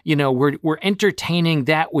which, we're entertaining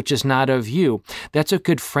that which is not of you. That's what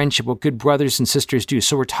good friendship, what good brothers and sisters do.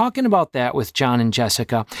 So we're talking about that with John and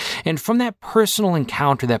Jessica. And from that personal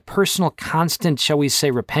encounter, that personal constant, shall we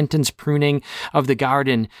say, repentance, pruning of the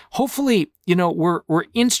garden, hopefully, we're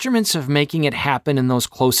instruments of making it happen in those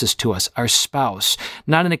closest to us, our spouse,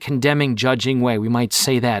 not in a condemning, judging way. We might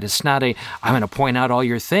say that. It's not I'm going to point out all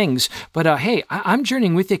your things, but hey, I'm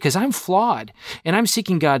journeying with you because I'm flawed and I'm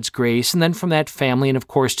seeking God's grace. And then from that family and of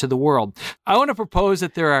course to the world. I want to propose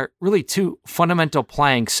that there are really two fundamental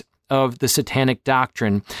planks of the satanic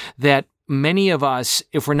doctrine that many of us,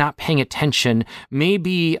 if we're not paying attention, may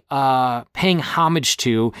be paying homage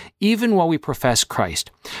to even while we profess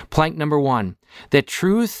Christ. Plank number one, that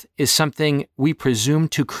truth is something we presume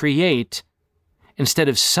to create instead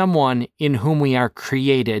of someone in whom we are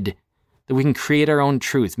created, that we can create our own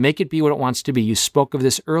truth, make it be what it wants to be. You spoke of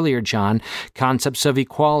this earlier, John, concepts of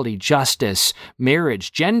equality, justice,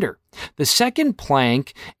 marriage, gender. The second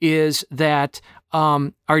plank is that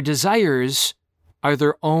our desires are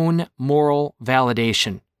their own moral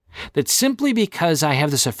validation. That simply because I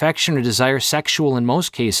have this affection or desire, sexual in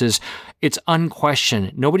most cases, it's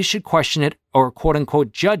unquestioned. Nobody should question it or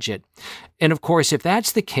quote-unquote judge it. And of course, if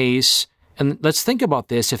that's the case, and let's think about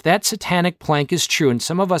this, if that satanic plank is true, and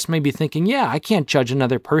some of us may be thinking, yeah, I can't judge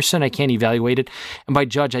another person, I can't evaluate it. And by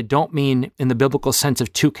judge, I don't mean in the biblical sense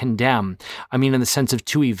of to condemn. I mean in the sense of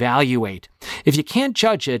to evaluate. If you can't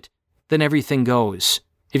judge it, then everything goes.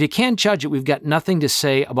 If you can't judge it, we've got nothing to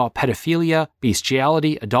say about pedophilia,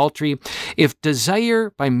 bestiality, adultery. If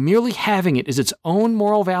desire, by merely having it, is its own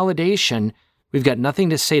moral validation, we've got nothing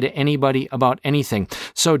to say to anybody about anything.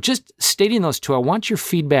 So just stating those two, I want your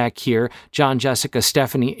feedback here, John, Jessica,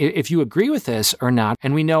 Stephanie, if you agree with this or not.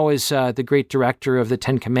 And we know, as the great director of the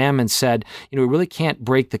Ten Commandments said, we really can't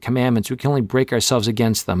break the commandments. We can only break ourselves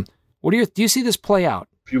against them. Do you see this play out?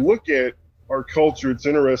 If you look at our culture, it's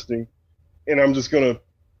interesting, and I'm just going to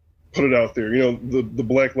put it out there, the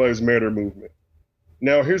Black Lives Matter movement.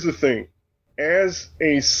 Now, here's the thing. As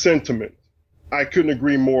a sentiment, I couldn't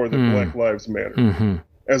agree more that Black Lives matter. Mm-hmm.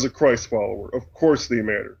 As a Christ follower, of course they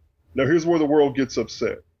matter. Now, here's where the world gets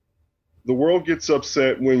upset. The world gets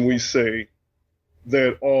upset when we say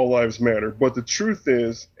that all lives matter. But the truth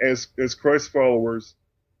is, as Christ followers,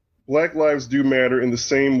 Black lives do matter in the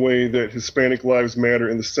same way that Hispanic lives matter,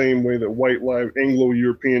 in the same way that white lives,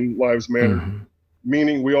 Anglo-European lives matter,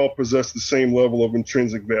 meaning we all possess the same level of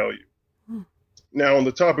intrinsic value. Now, on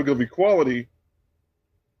the topic of equality,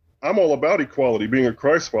 I'm all about equality, being a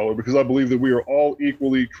Christ follower, because I believe that we are all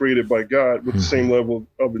equally created by God with the same level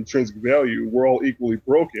of intrinsic value. We're all equally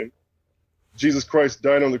broken. Jesus Christ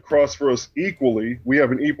died on the cross for us equally. We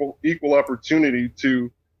have an equal opportunity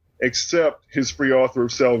to accept his free offer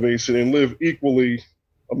of salvation and live equally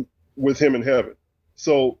with him in heaven.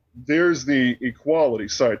 So there's the equality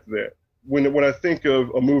side to that. When I think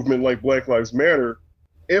of a movement like Black Lives Matter,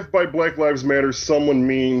 if by Black Lives Matter someone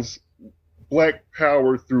means Black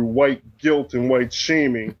power through white guilt and white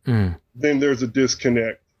shaming, then there's a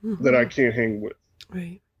disconnect that I can't hang with.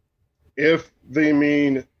 Right. If they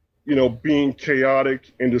mean, being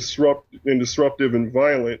chaotic and disruptive and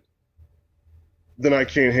violent, then I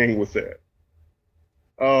can't hang with that.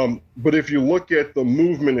 But if you look at the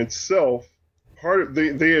movement itself,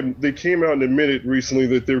 they came out and admitted recently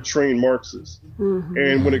that they're trained Marxists.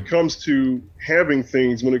 And when it comes to having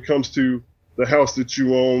things, when it comes to the house that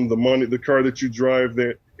you own, the money, the car that you drive,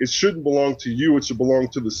 that it shouldn't belong to you, it should belong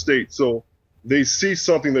to the state. So they see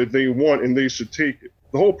something that they want and they should take it.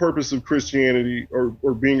 The whole purpose of Christianity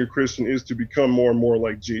or being a Christian is to become more and more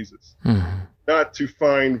like Jesus. Not to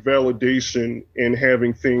find validation in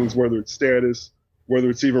having things, whether it's status, whether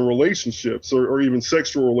it's even relationships or even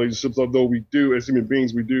sexual relationships, although we do, as human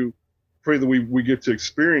beings, we do pray that we get to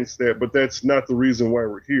experience that, but that's not the reason why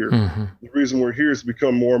we're here. The reason we're here is to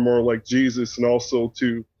become more and more like Jesus, and also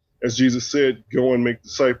to, as Jesus said, go and make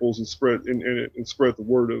disciples and spread the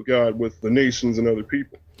word of God with the nations and other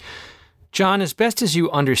people. John, as best as you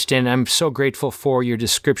understand, I'm so grateful for your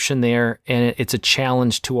description there, and it's a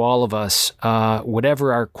challenge to all of us,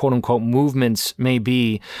 whatever our quote-unquote movements may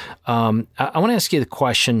be. I want to ask you the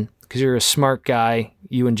question, because you're a smart guy.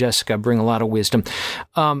 You and Jessica bring a lot of wisdom.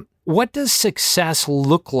 What does success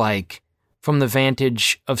look like from the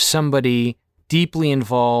vantage of somebody deeply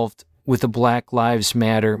involved with the Black Lives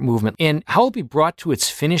Matter movement? And how will it be brought to its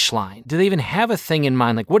finish line? Do they even have a thing in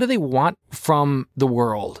mind? Like, what do they want from the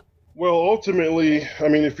world? Well, ultimately, I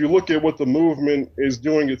mean, if you look at what the movement is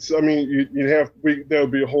doing, that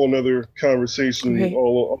would be a whole nother conversation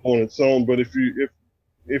all on its own. But if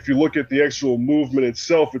you look at the actual movement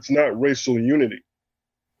itself, it's not racial unity.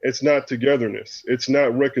 It's not togetherness. It's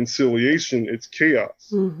not reconciliation. It's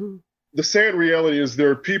chaos. The sad reality is there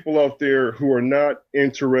are people out there who are not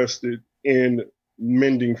interested in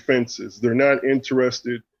mending fences. They're not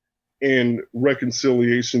interested in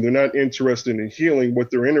reconciliation. They're not interested in healing. What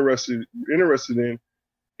they're interested in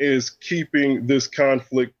is keeping this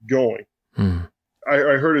conflict going. I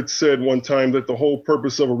heard it said one time that the whole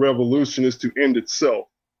purpose of a revolution is to end itself,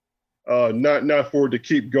 not for it to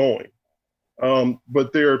keep going.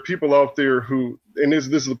 But there are people out there who, and this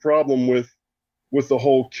is the problem with the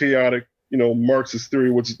whole chaotic, Marxist theory,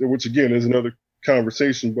 which again is another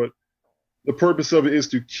conversation. But the purpose of it is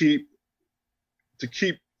to keep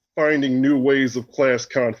finding new ways of class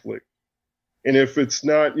conflict. And if it's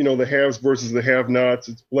not, the haves versus the have-nots,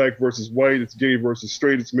 it's black versus white, it's gay versus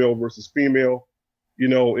straight, it's male versus female,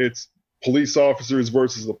 it's police officers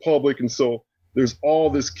versus the public. And so there's all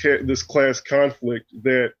this class conflict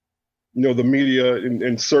that, the media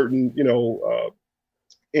and certain,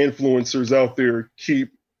 influencers out there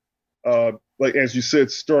keep, like, as you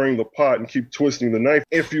said, stirring the pot and keep twisting the knife.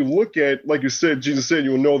 If you look at, like you said, Jesus said,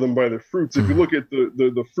 you will know them by their fruits. If you look at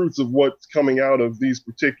the fruits of what's coming out of these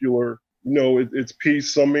particular, it's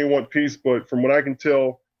peace. Some may want peace, but from what I can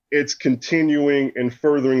tell, it's continuing and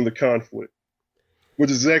furthering the conflict,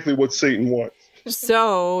 which is exactly what Satan wants.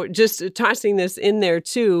 So just tossing this in there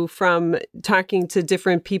too, from talking to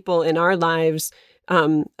different people in our lives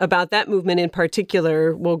about that movement in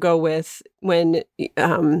particular, we'll go with when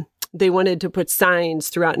they wanted to put signs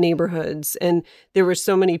throughout neighborhoods. And there were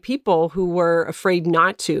so many people who were afraid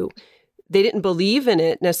not to. They didn't believe in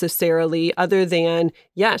it necessarily, other than,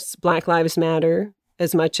 yes, Black Lives Matter,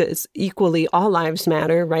 as much as equally all lives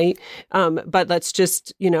matter, right? But let's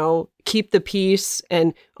just, keep the peace,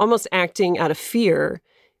 and almost acting out of fear,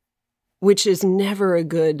 which is never a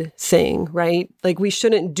good thing, right? Like, we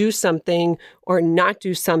shouldn't do something or not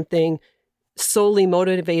do something solely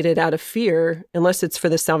motivated out of fear, unless it's for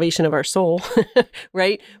the salvation of our soul,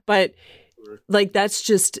 right? But like, that's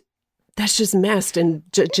just messed and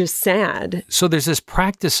just sad. So there's this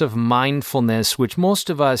practice of mindfulness, which most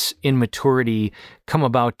of us in maturity come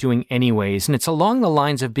about doing anyways. And it's along the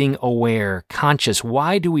lines of being aware, conscious.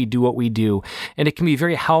 Why do we do what we do? And it can be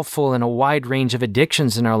very helpful in a wide range of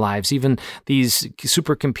addictions in our lives, even these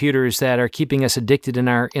supercomputers that are keeping us addicted in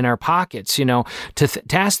our pockets, to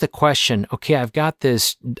ask the question, okay, I've got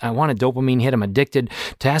this, I want a dopamine hit, I'm addicted,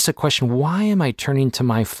 to ask the question, why am I turning to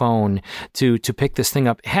my phone to pick this thing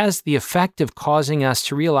up, has the effect of causing us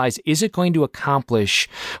to realize, is it going to accomplish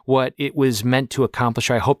what it was meant to accomplish,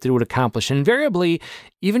 or I hoped it would accomplish? And invariably,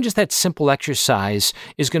 even just that simple exercise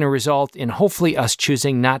is going to result in hopefully us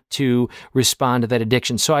choosing not to respond to that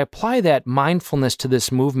addiction. So I apply that mindfulness to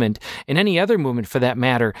this movement and any other movement for that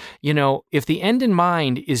matter. If the end in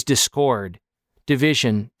mind is discord,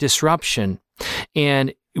 division, disruption,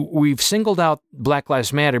 and we've singled out Black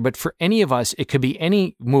Lives Matter, but for any of us, it could be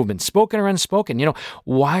any movement, spoken or unspoken.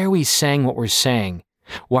 Why are we saying what we're saying?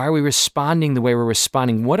 Why are we responding the way we're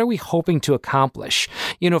responding? What are we hoping to accomplish?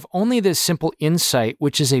 If only this simple insight,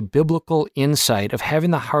 which is a biblical insight of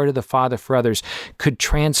having the heart of the Father for others, could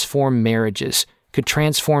transform marriages, could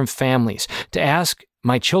transform families. To ask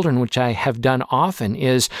my children, which I have done often,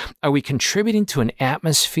 is, are we contributing to an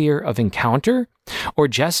atmosphere of encounter? Or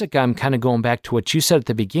Jessica, I'm kind of going back to what you said at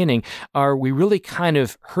the beginning, are we really kind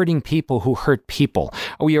of hurting people who hurt people?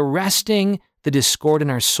 Are we arresting the discord in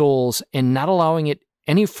our souls and not allowing it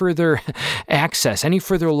any further access, any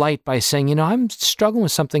further light by saying, I'm struggling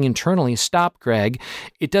with something internally. Stop, Greg.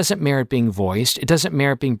 It doesn't merit being voiced. It doesn't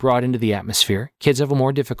merit being brought into the atmosphere. Kids have a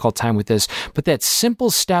more difficult time with this. But that simple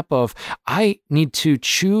step of, I need to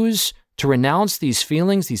choose to renounce these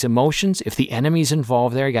feelings, these emotions. If the enemy's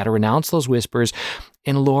involved there, I got to renounce those whispers.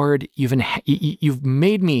 And Lord, you've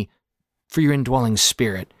made me for your indwelling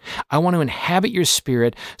spirit. I want to inhabit your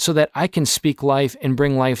spirit so that I can speak life and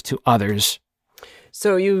bring life to others.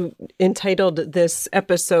 So you entitled this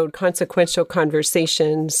episode Consequential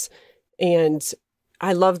Conversations, and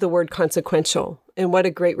I love the word consequential. And what a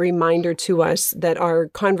great reminder to us that our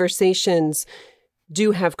conversations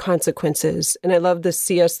do have consequences. And I love the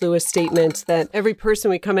C.S. Lewis statement that every person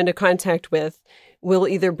we come into contact with will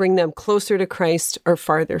either bring them closer to Christ or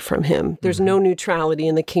farther from him. There's no neutrality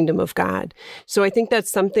in the kingdom of God. So I think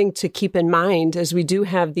that's something to keep in mind as we do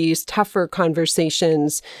have these tougher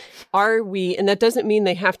conversations. Are we, and that doesn't mean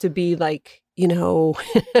they have to be like,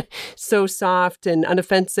 so soft and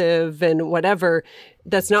unoffensive and whatever.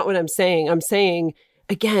 That's not what I'm saying. I'm saying,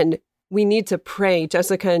 again, we need to pray.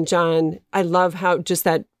 Jessica and John, I love how just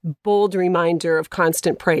that bold reminder of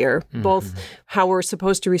constant prayer, both how we're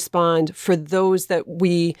supposed to respond for those that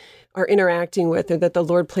we are interacting with or that the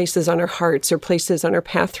Lord places on our hearts or places on our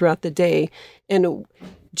path throughout the day. And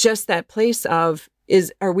just that place of,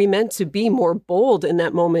 are we meant to be more bold in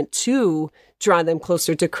that moment to draw them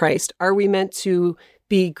closer to Christ? Are we meant to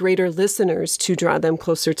be greater listeners to draw them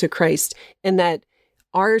closer to Christ? And that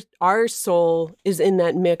our soul is in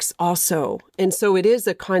that mix also. And so it is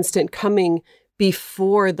a constant coming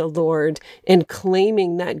before the Lord and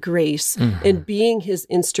claiming that grace and being his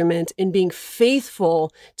instrument and being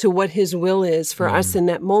faithful to what his will is for us in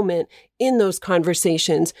that moment in those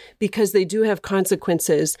conversations, because they do have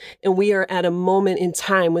consequences. And we are at a moment in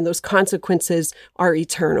time when those consequences are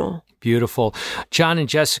eternal. Beautiful. John and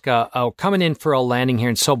Jessica, coming in for a landing here,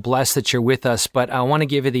 and so blessed that you're with us, but I want to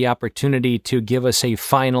give you the opportunity to give us a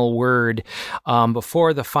final word.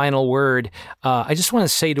 Before the final word, I just want to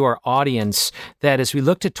say to our audience that as we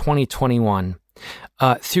look to 2021,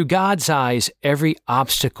 through God's eyes, every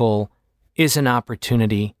obstacle is an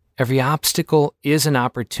opportunity. Every obstacle is an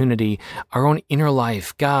opportunity. Our own inner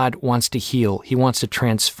life, God wants to heal. He wants to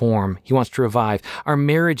transform. He wants to revive. Our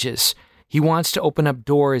marriages, he wants to open up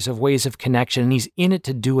doors of ways of connection, and he's in it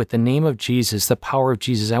to do it. The name of Jesus, the power of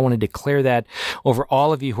Jesus. I want to declare that over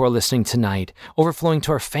all of you who are listening tonight, overflowing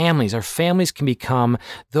to our families. Our families can become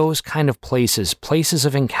those kind of places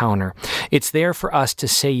of encounter. It's there for us to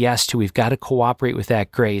say yes to. We've got to cooperate with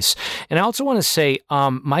that grace. And I also want to say,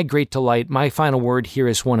 my great delight, my final word here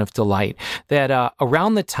is one of delight, that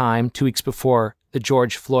around the time, 2 weeks before the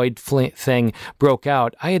George Floyd thing broke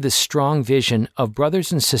out, I had this strong vision of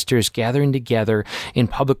brothers and sisters gathering together in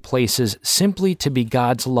public places simply to be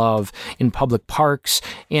God's love in public parks.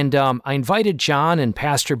 And I invited John and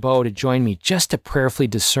Pastor Bo to join me just to prayerfully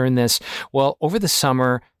discern this. Well, over the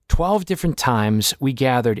summer, 12 different times we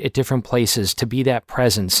gathered at different places to be that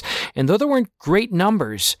presence. And though there weren't great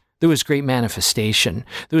numbers, there was great manifestation.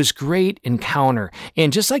 There was great encounter.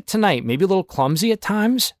 And just like tonight, maybe a little clumsy at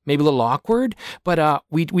times, maybe a little awkward, but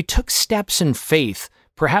we took steps in faith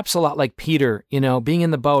Perhaps a lot like Peter, being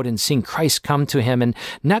in the boat and seeing Christ come to him and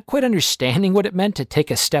not quite understanding what it meant to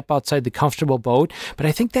take a step outside the comfortable boat. But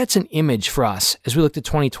I think that's an image for us as we look to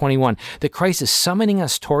 2021, that Christ is summoning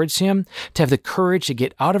us towards him to have the courage to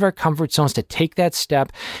get out of our comfort zones, to take that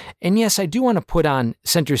step. And yes, I do want to put on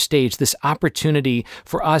center stage this opportunity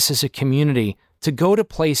for us as a community to go to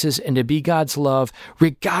places and to be God's love,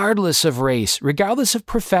 regardless of race, regardless of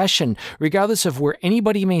profession, regardless of where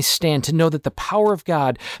anybody may stand, to know that the power of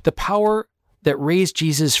God, the power that raised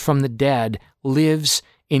Jesus from the dead, lives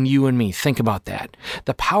in you and me. Think about that.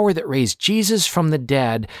 The power that raised Jesus from the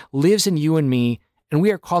dead lives in you and me, and we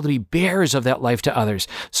are called to be bearers of that life to others.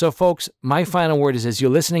 So folks, my final word is, as you're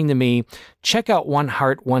listening to me, check out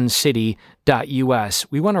oneheartonecity.us.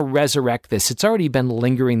 We want to resurrect this. It's already been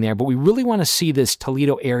lingering there, but we really want to see this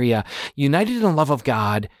Toledo area united in the love of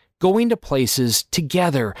God, going to places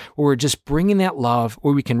together where we're just bringing that love,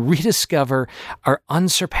 where we can rediscover our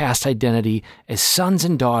unsurpassed identity as sons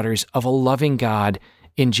and daughters of a loving God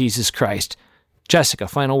in Jesus Christ. Jessica,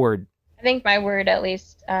 final word. I think my word, at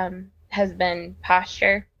least, has been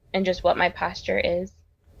posture, and just what my posture is,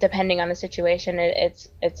 depending on the situation.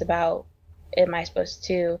 It's about, am I supposed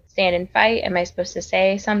to stand and fight? Am I supposed to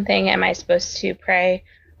say something? Am I supposed to pray?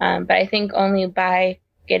 But I think only by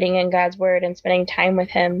getting in God's word and spending time with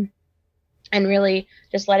him and really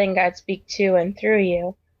just letting God speak to and through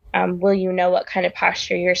you, will you know what kind of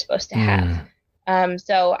posture you're supposed to have.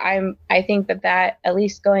 So I think that at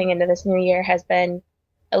least going into this new year has been,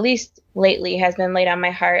 at least lately, has been laid on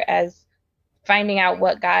my heart as finding out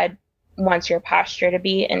what God wants your posture to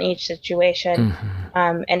be in each situation,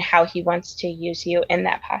 and how he wants to use you in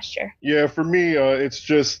that posture. Yeah, for me, it's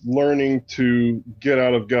just learning to get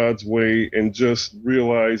out of God's way and just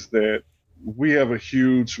realize that we have a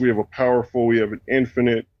powerful, we have an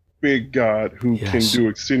infinite, big God who can do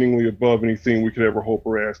exceedingly above anything we could ever hope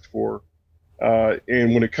or ask for.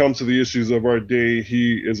 And when it comes to the issues of our day,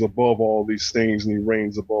 he is above all these things and he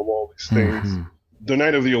reigns above all these things. The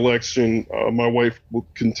night of the election, my wife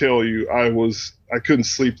can tell you, I couldn't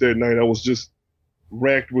sleep that night. I was just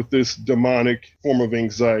racked with this demonic form of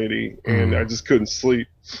anxiety, and I just couldn't sleep.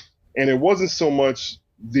 And it wasn't so much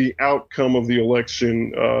the outcome of the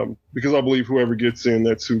election, because I believe whoever gets in,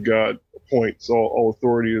 that's who God appoints. All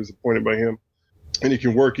authority is appointed by him, and he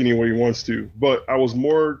can work any way he wants to. But I was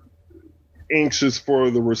more anxious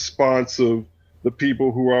for the response of the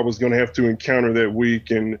people who I was going to have to encounter that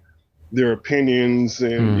week, and their opinions,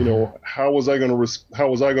 and how was I going to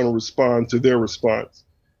respond to their response.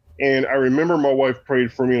 And I remember my wife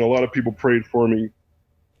prayed for me, and a lot of people prayed for me.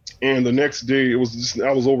 And the next day, I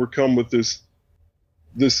was overcome with this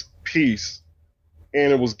peace,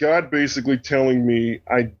 and it was God basically telling me,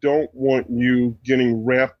 I don't want you getting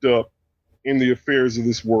wrapped up in the affairs of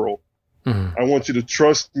this world. I want you to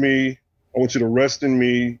trust me. I want you to rest in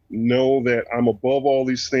me. Know that I'm above all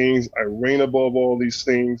these things. I reign above all these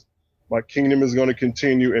things. My kingdom is going to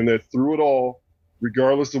continue, and that through it all,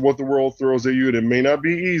 regardless of what the world throws at you, it may not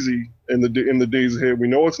be easy in the days ahead. We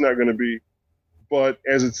know it's not going to be, but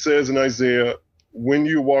as it says in Isaiah, when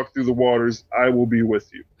you walk through the waters, I will be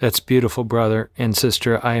with you. That's beautiful, brother and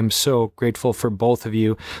sister. I am so grateful for both of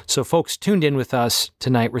you. So folks tuned in with us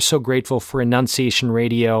tonight, we're so grateful for Annunciation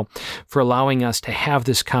Radio, for allowing us to have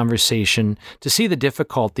this conversation, to see the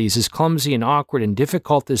difficulties, as clumsy and awkward and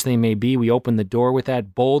difficult as they may be. We open the door with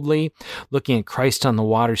that boldly, looking at Christ on the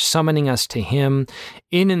water, summoning us to him,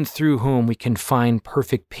 in and through whom we can find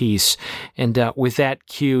perfect peace. And with that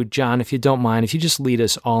cue, John, if you don't mind, if you just lead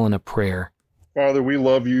us all in a prayer. Father, we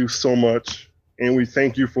love you so much, and we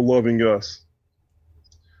thank you for loving us.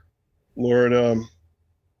 Lord,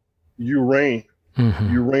 you reign.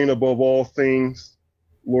 You reign above all things.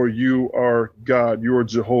 Lord, you are God. You are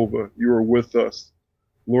Jehovah. You are with us.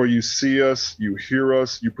 Lord, you see us. You hear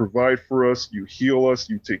us. You provide for us. You heal us.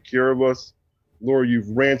 You take care of us. Lord,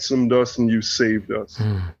 you've ransomed us and you saved us.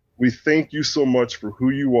 We thank you so much for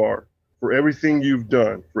who you are, for everything you've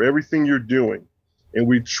done, for everything you're doing. And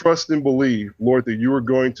we trust and believe, Lord, that you are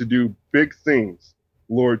going to do big things,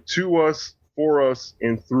 Lord, to us, for us,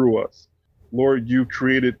 and through us. Lord, you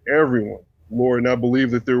created everyone, Lord, and I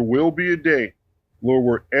believe that there will be a day, Lord,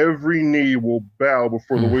 where every knee will bow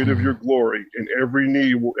before the weight of your glory, and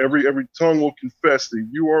every tongue will confess that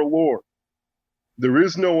you are Lord. There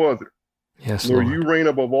is no other. Yes, Lord, you reign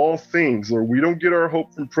above all things. Lord, we don't get our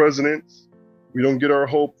hope from presidents. We don't get our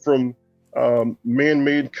hope from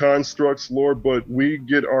man-made constructs, Lord, but we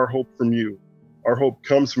get our hope from you. Our hope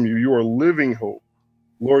comes from you. You are living hope.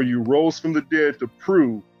 Lord, you rose from the dead to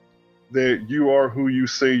prove that you are who you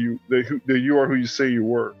say you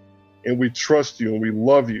were. And we trust you and we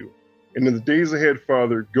love you. And in the days ahead,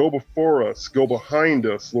 Father, go before us, go behind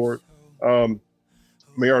us, Lord.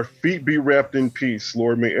 May our feet be wrapped in peace,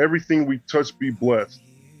 Lord. May everything we touch be blessed.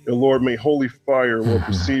 And Lord, may holy fire, Lord,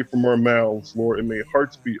 proceed from our mouths, Lord, and may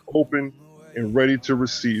hearts be open and ready to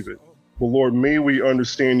receive it. But Lord, may we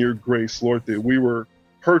understand your grace, Lord, that we were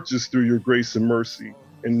purchased through your grace and mercy.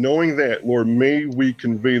 And knowing that, Lord, may we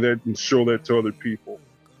convey that and show that to other people,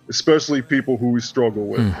 especially people who we struggle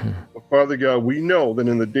with. But Father God, we know that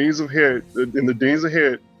in the days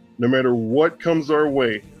ahead, no matter what comes our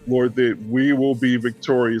way, Lord, that we will be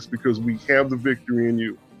victorious because we have the victory in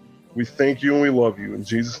you. We thank you and we love you. In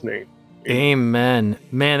Jesus' name. Amen.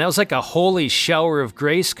 Man, that was like a holy shower of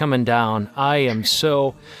grace coming down. I am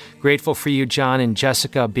so grateful for you, John and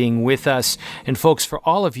Jessica, being with us. And folks, for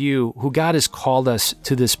all of you who God has called us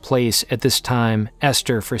to this place at this time,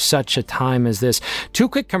 Esther, for such a time as this. 2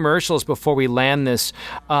 quick commercials before we land this.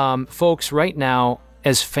 Folks, right now,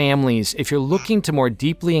 as families, if you're looking to more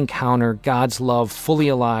deeply encounter God's love fully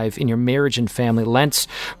alive in your marriage and family, Lent's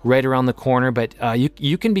right around the corner, but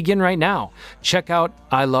you can begin right now. Check out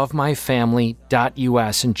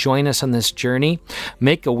ilovemyfamily.us and join us on this journey.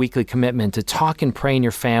 Make a weekly commitment to talk and pray in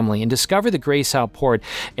your family and discover the grace outpoured.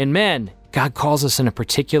 And men, God calls us in a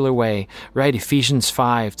particular way, right? Ephesians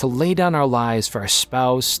 5, to lay down our lives for our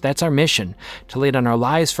spouse. That's our mission, to lay down our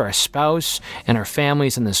lives for our spouse and our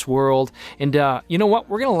families in this world. And you know what?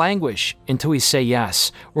 We're going to languish until we say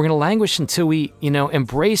yes. We're going to languish until we,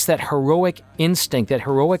 embrace that heroic instinct, that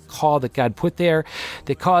heroic call that God put there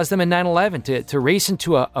that caused them in 9/11 to race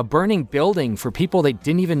into a burning building for people they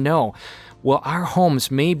didn't even know. Well, our homes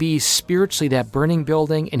may be spiritually that burning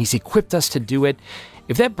building, and He's equipped us to do it.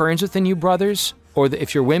 If that burns within you, brothers, or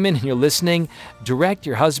if you're women and you're listening, direct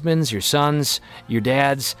your husbands, your sons, your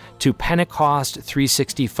dads to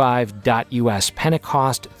Pentecost365.us,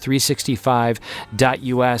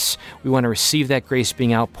 Pentecost365.us. We want to receive that grace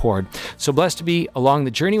being outpoured. So blessed to be along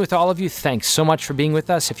the journey with all of you. Thanks so much for being with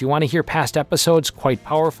us. If you want to hear past episodes, quite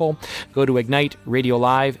powerful, go to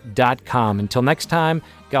IgniteRadioLive.com. Until next time,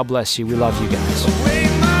 God bless you. We love you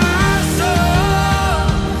guys.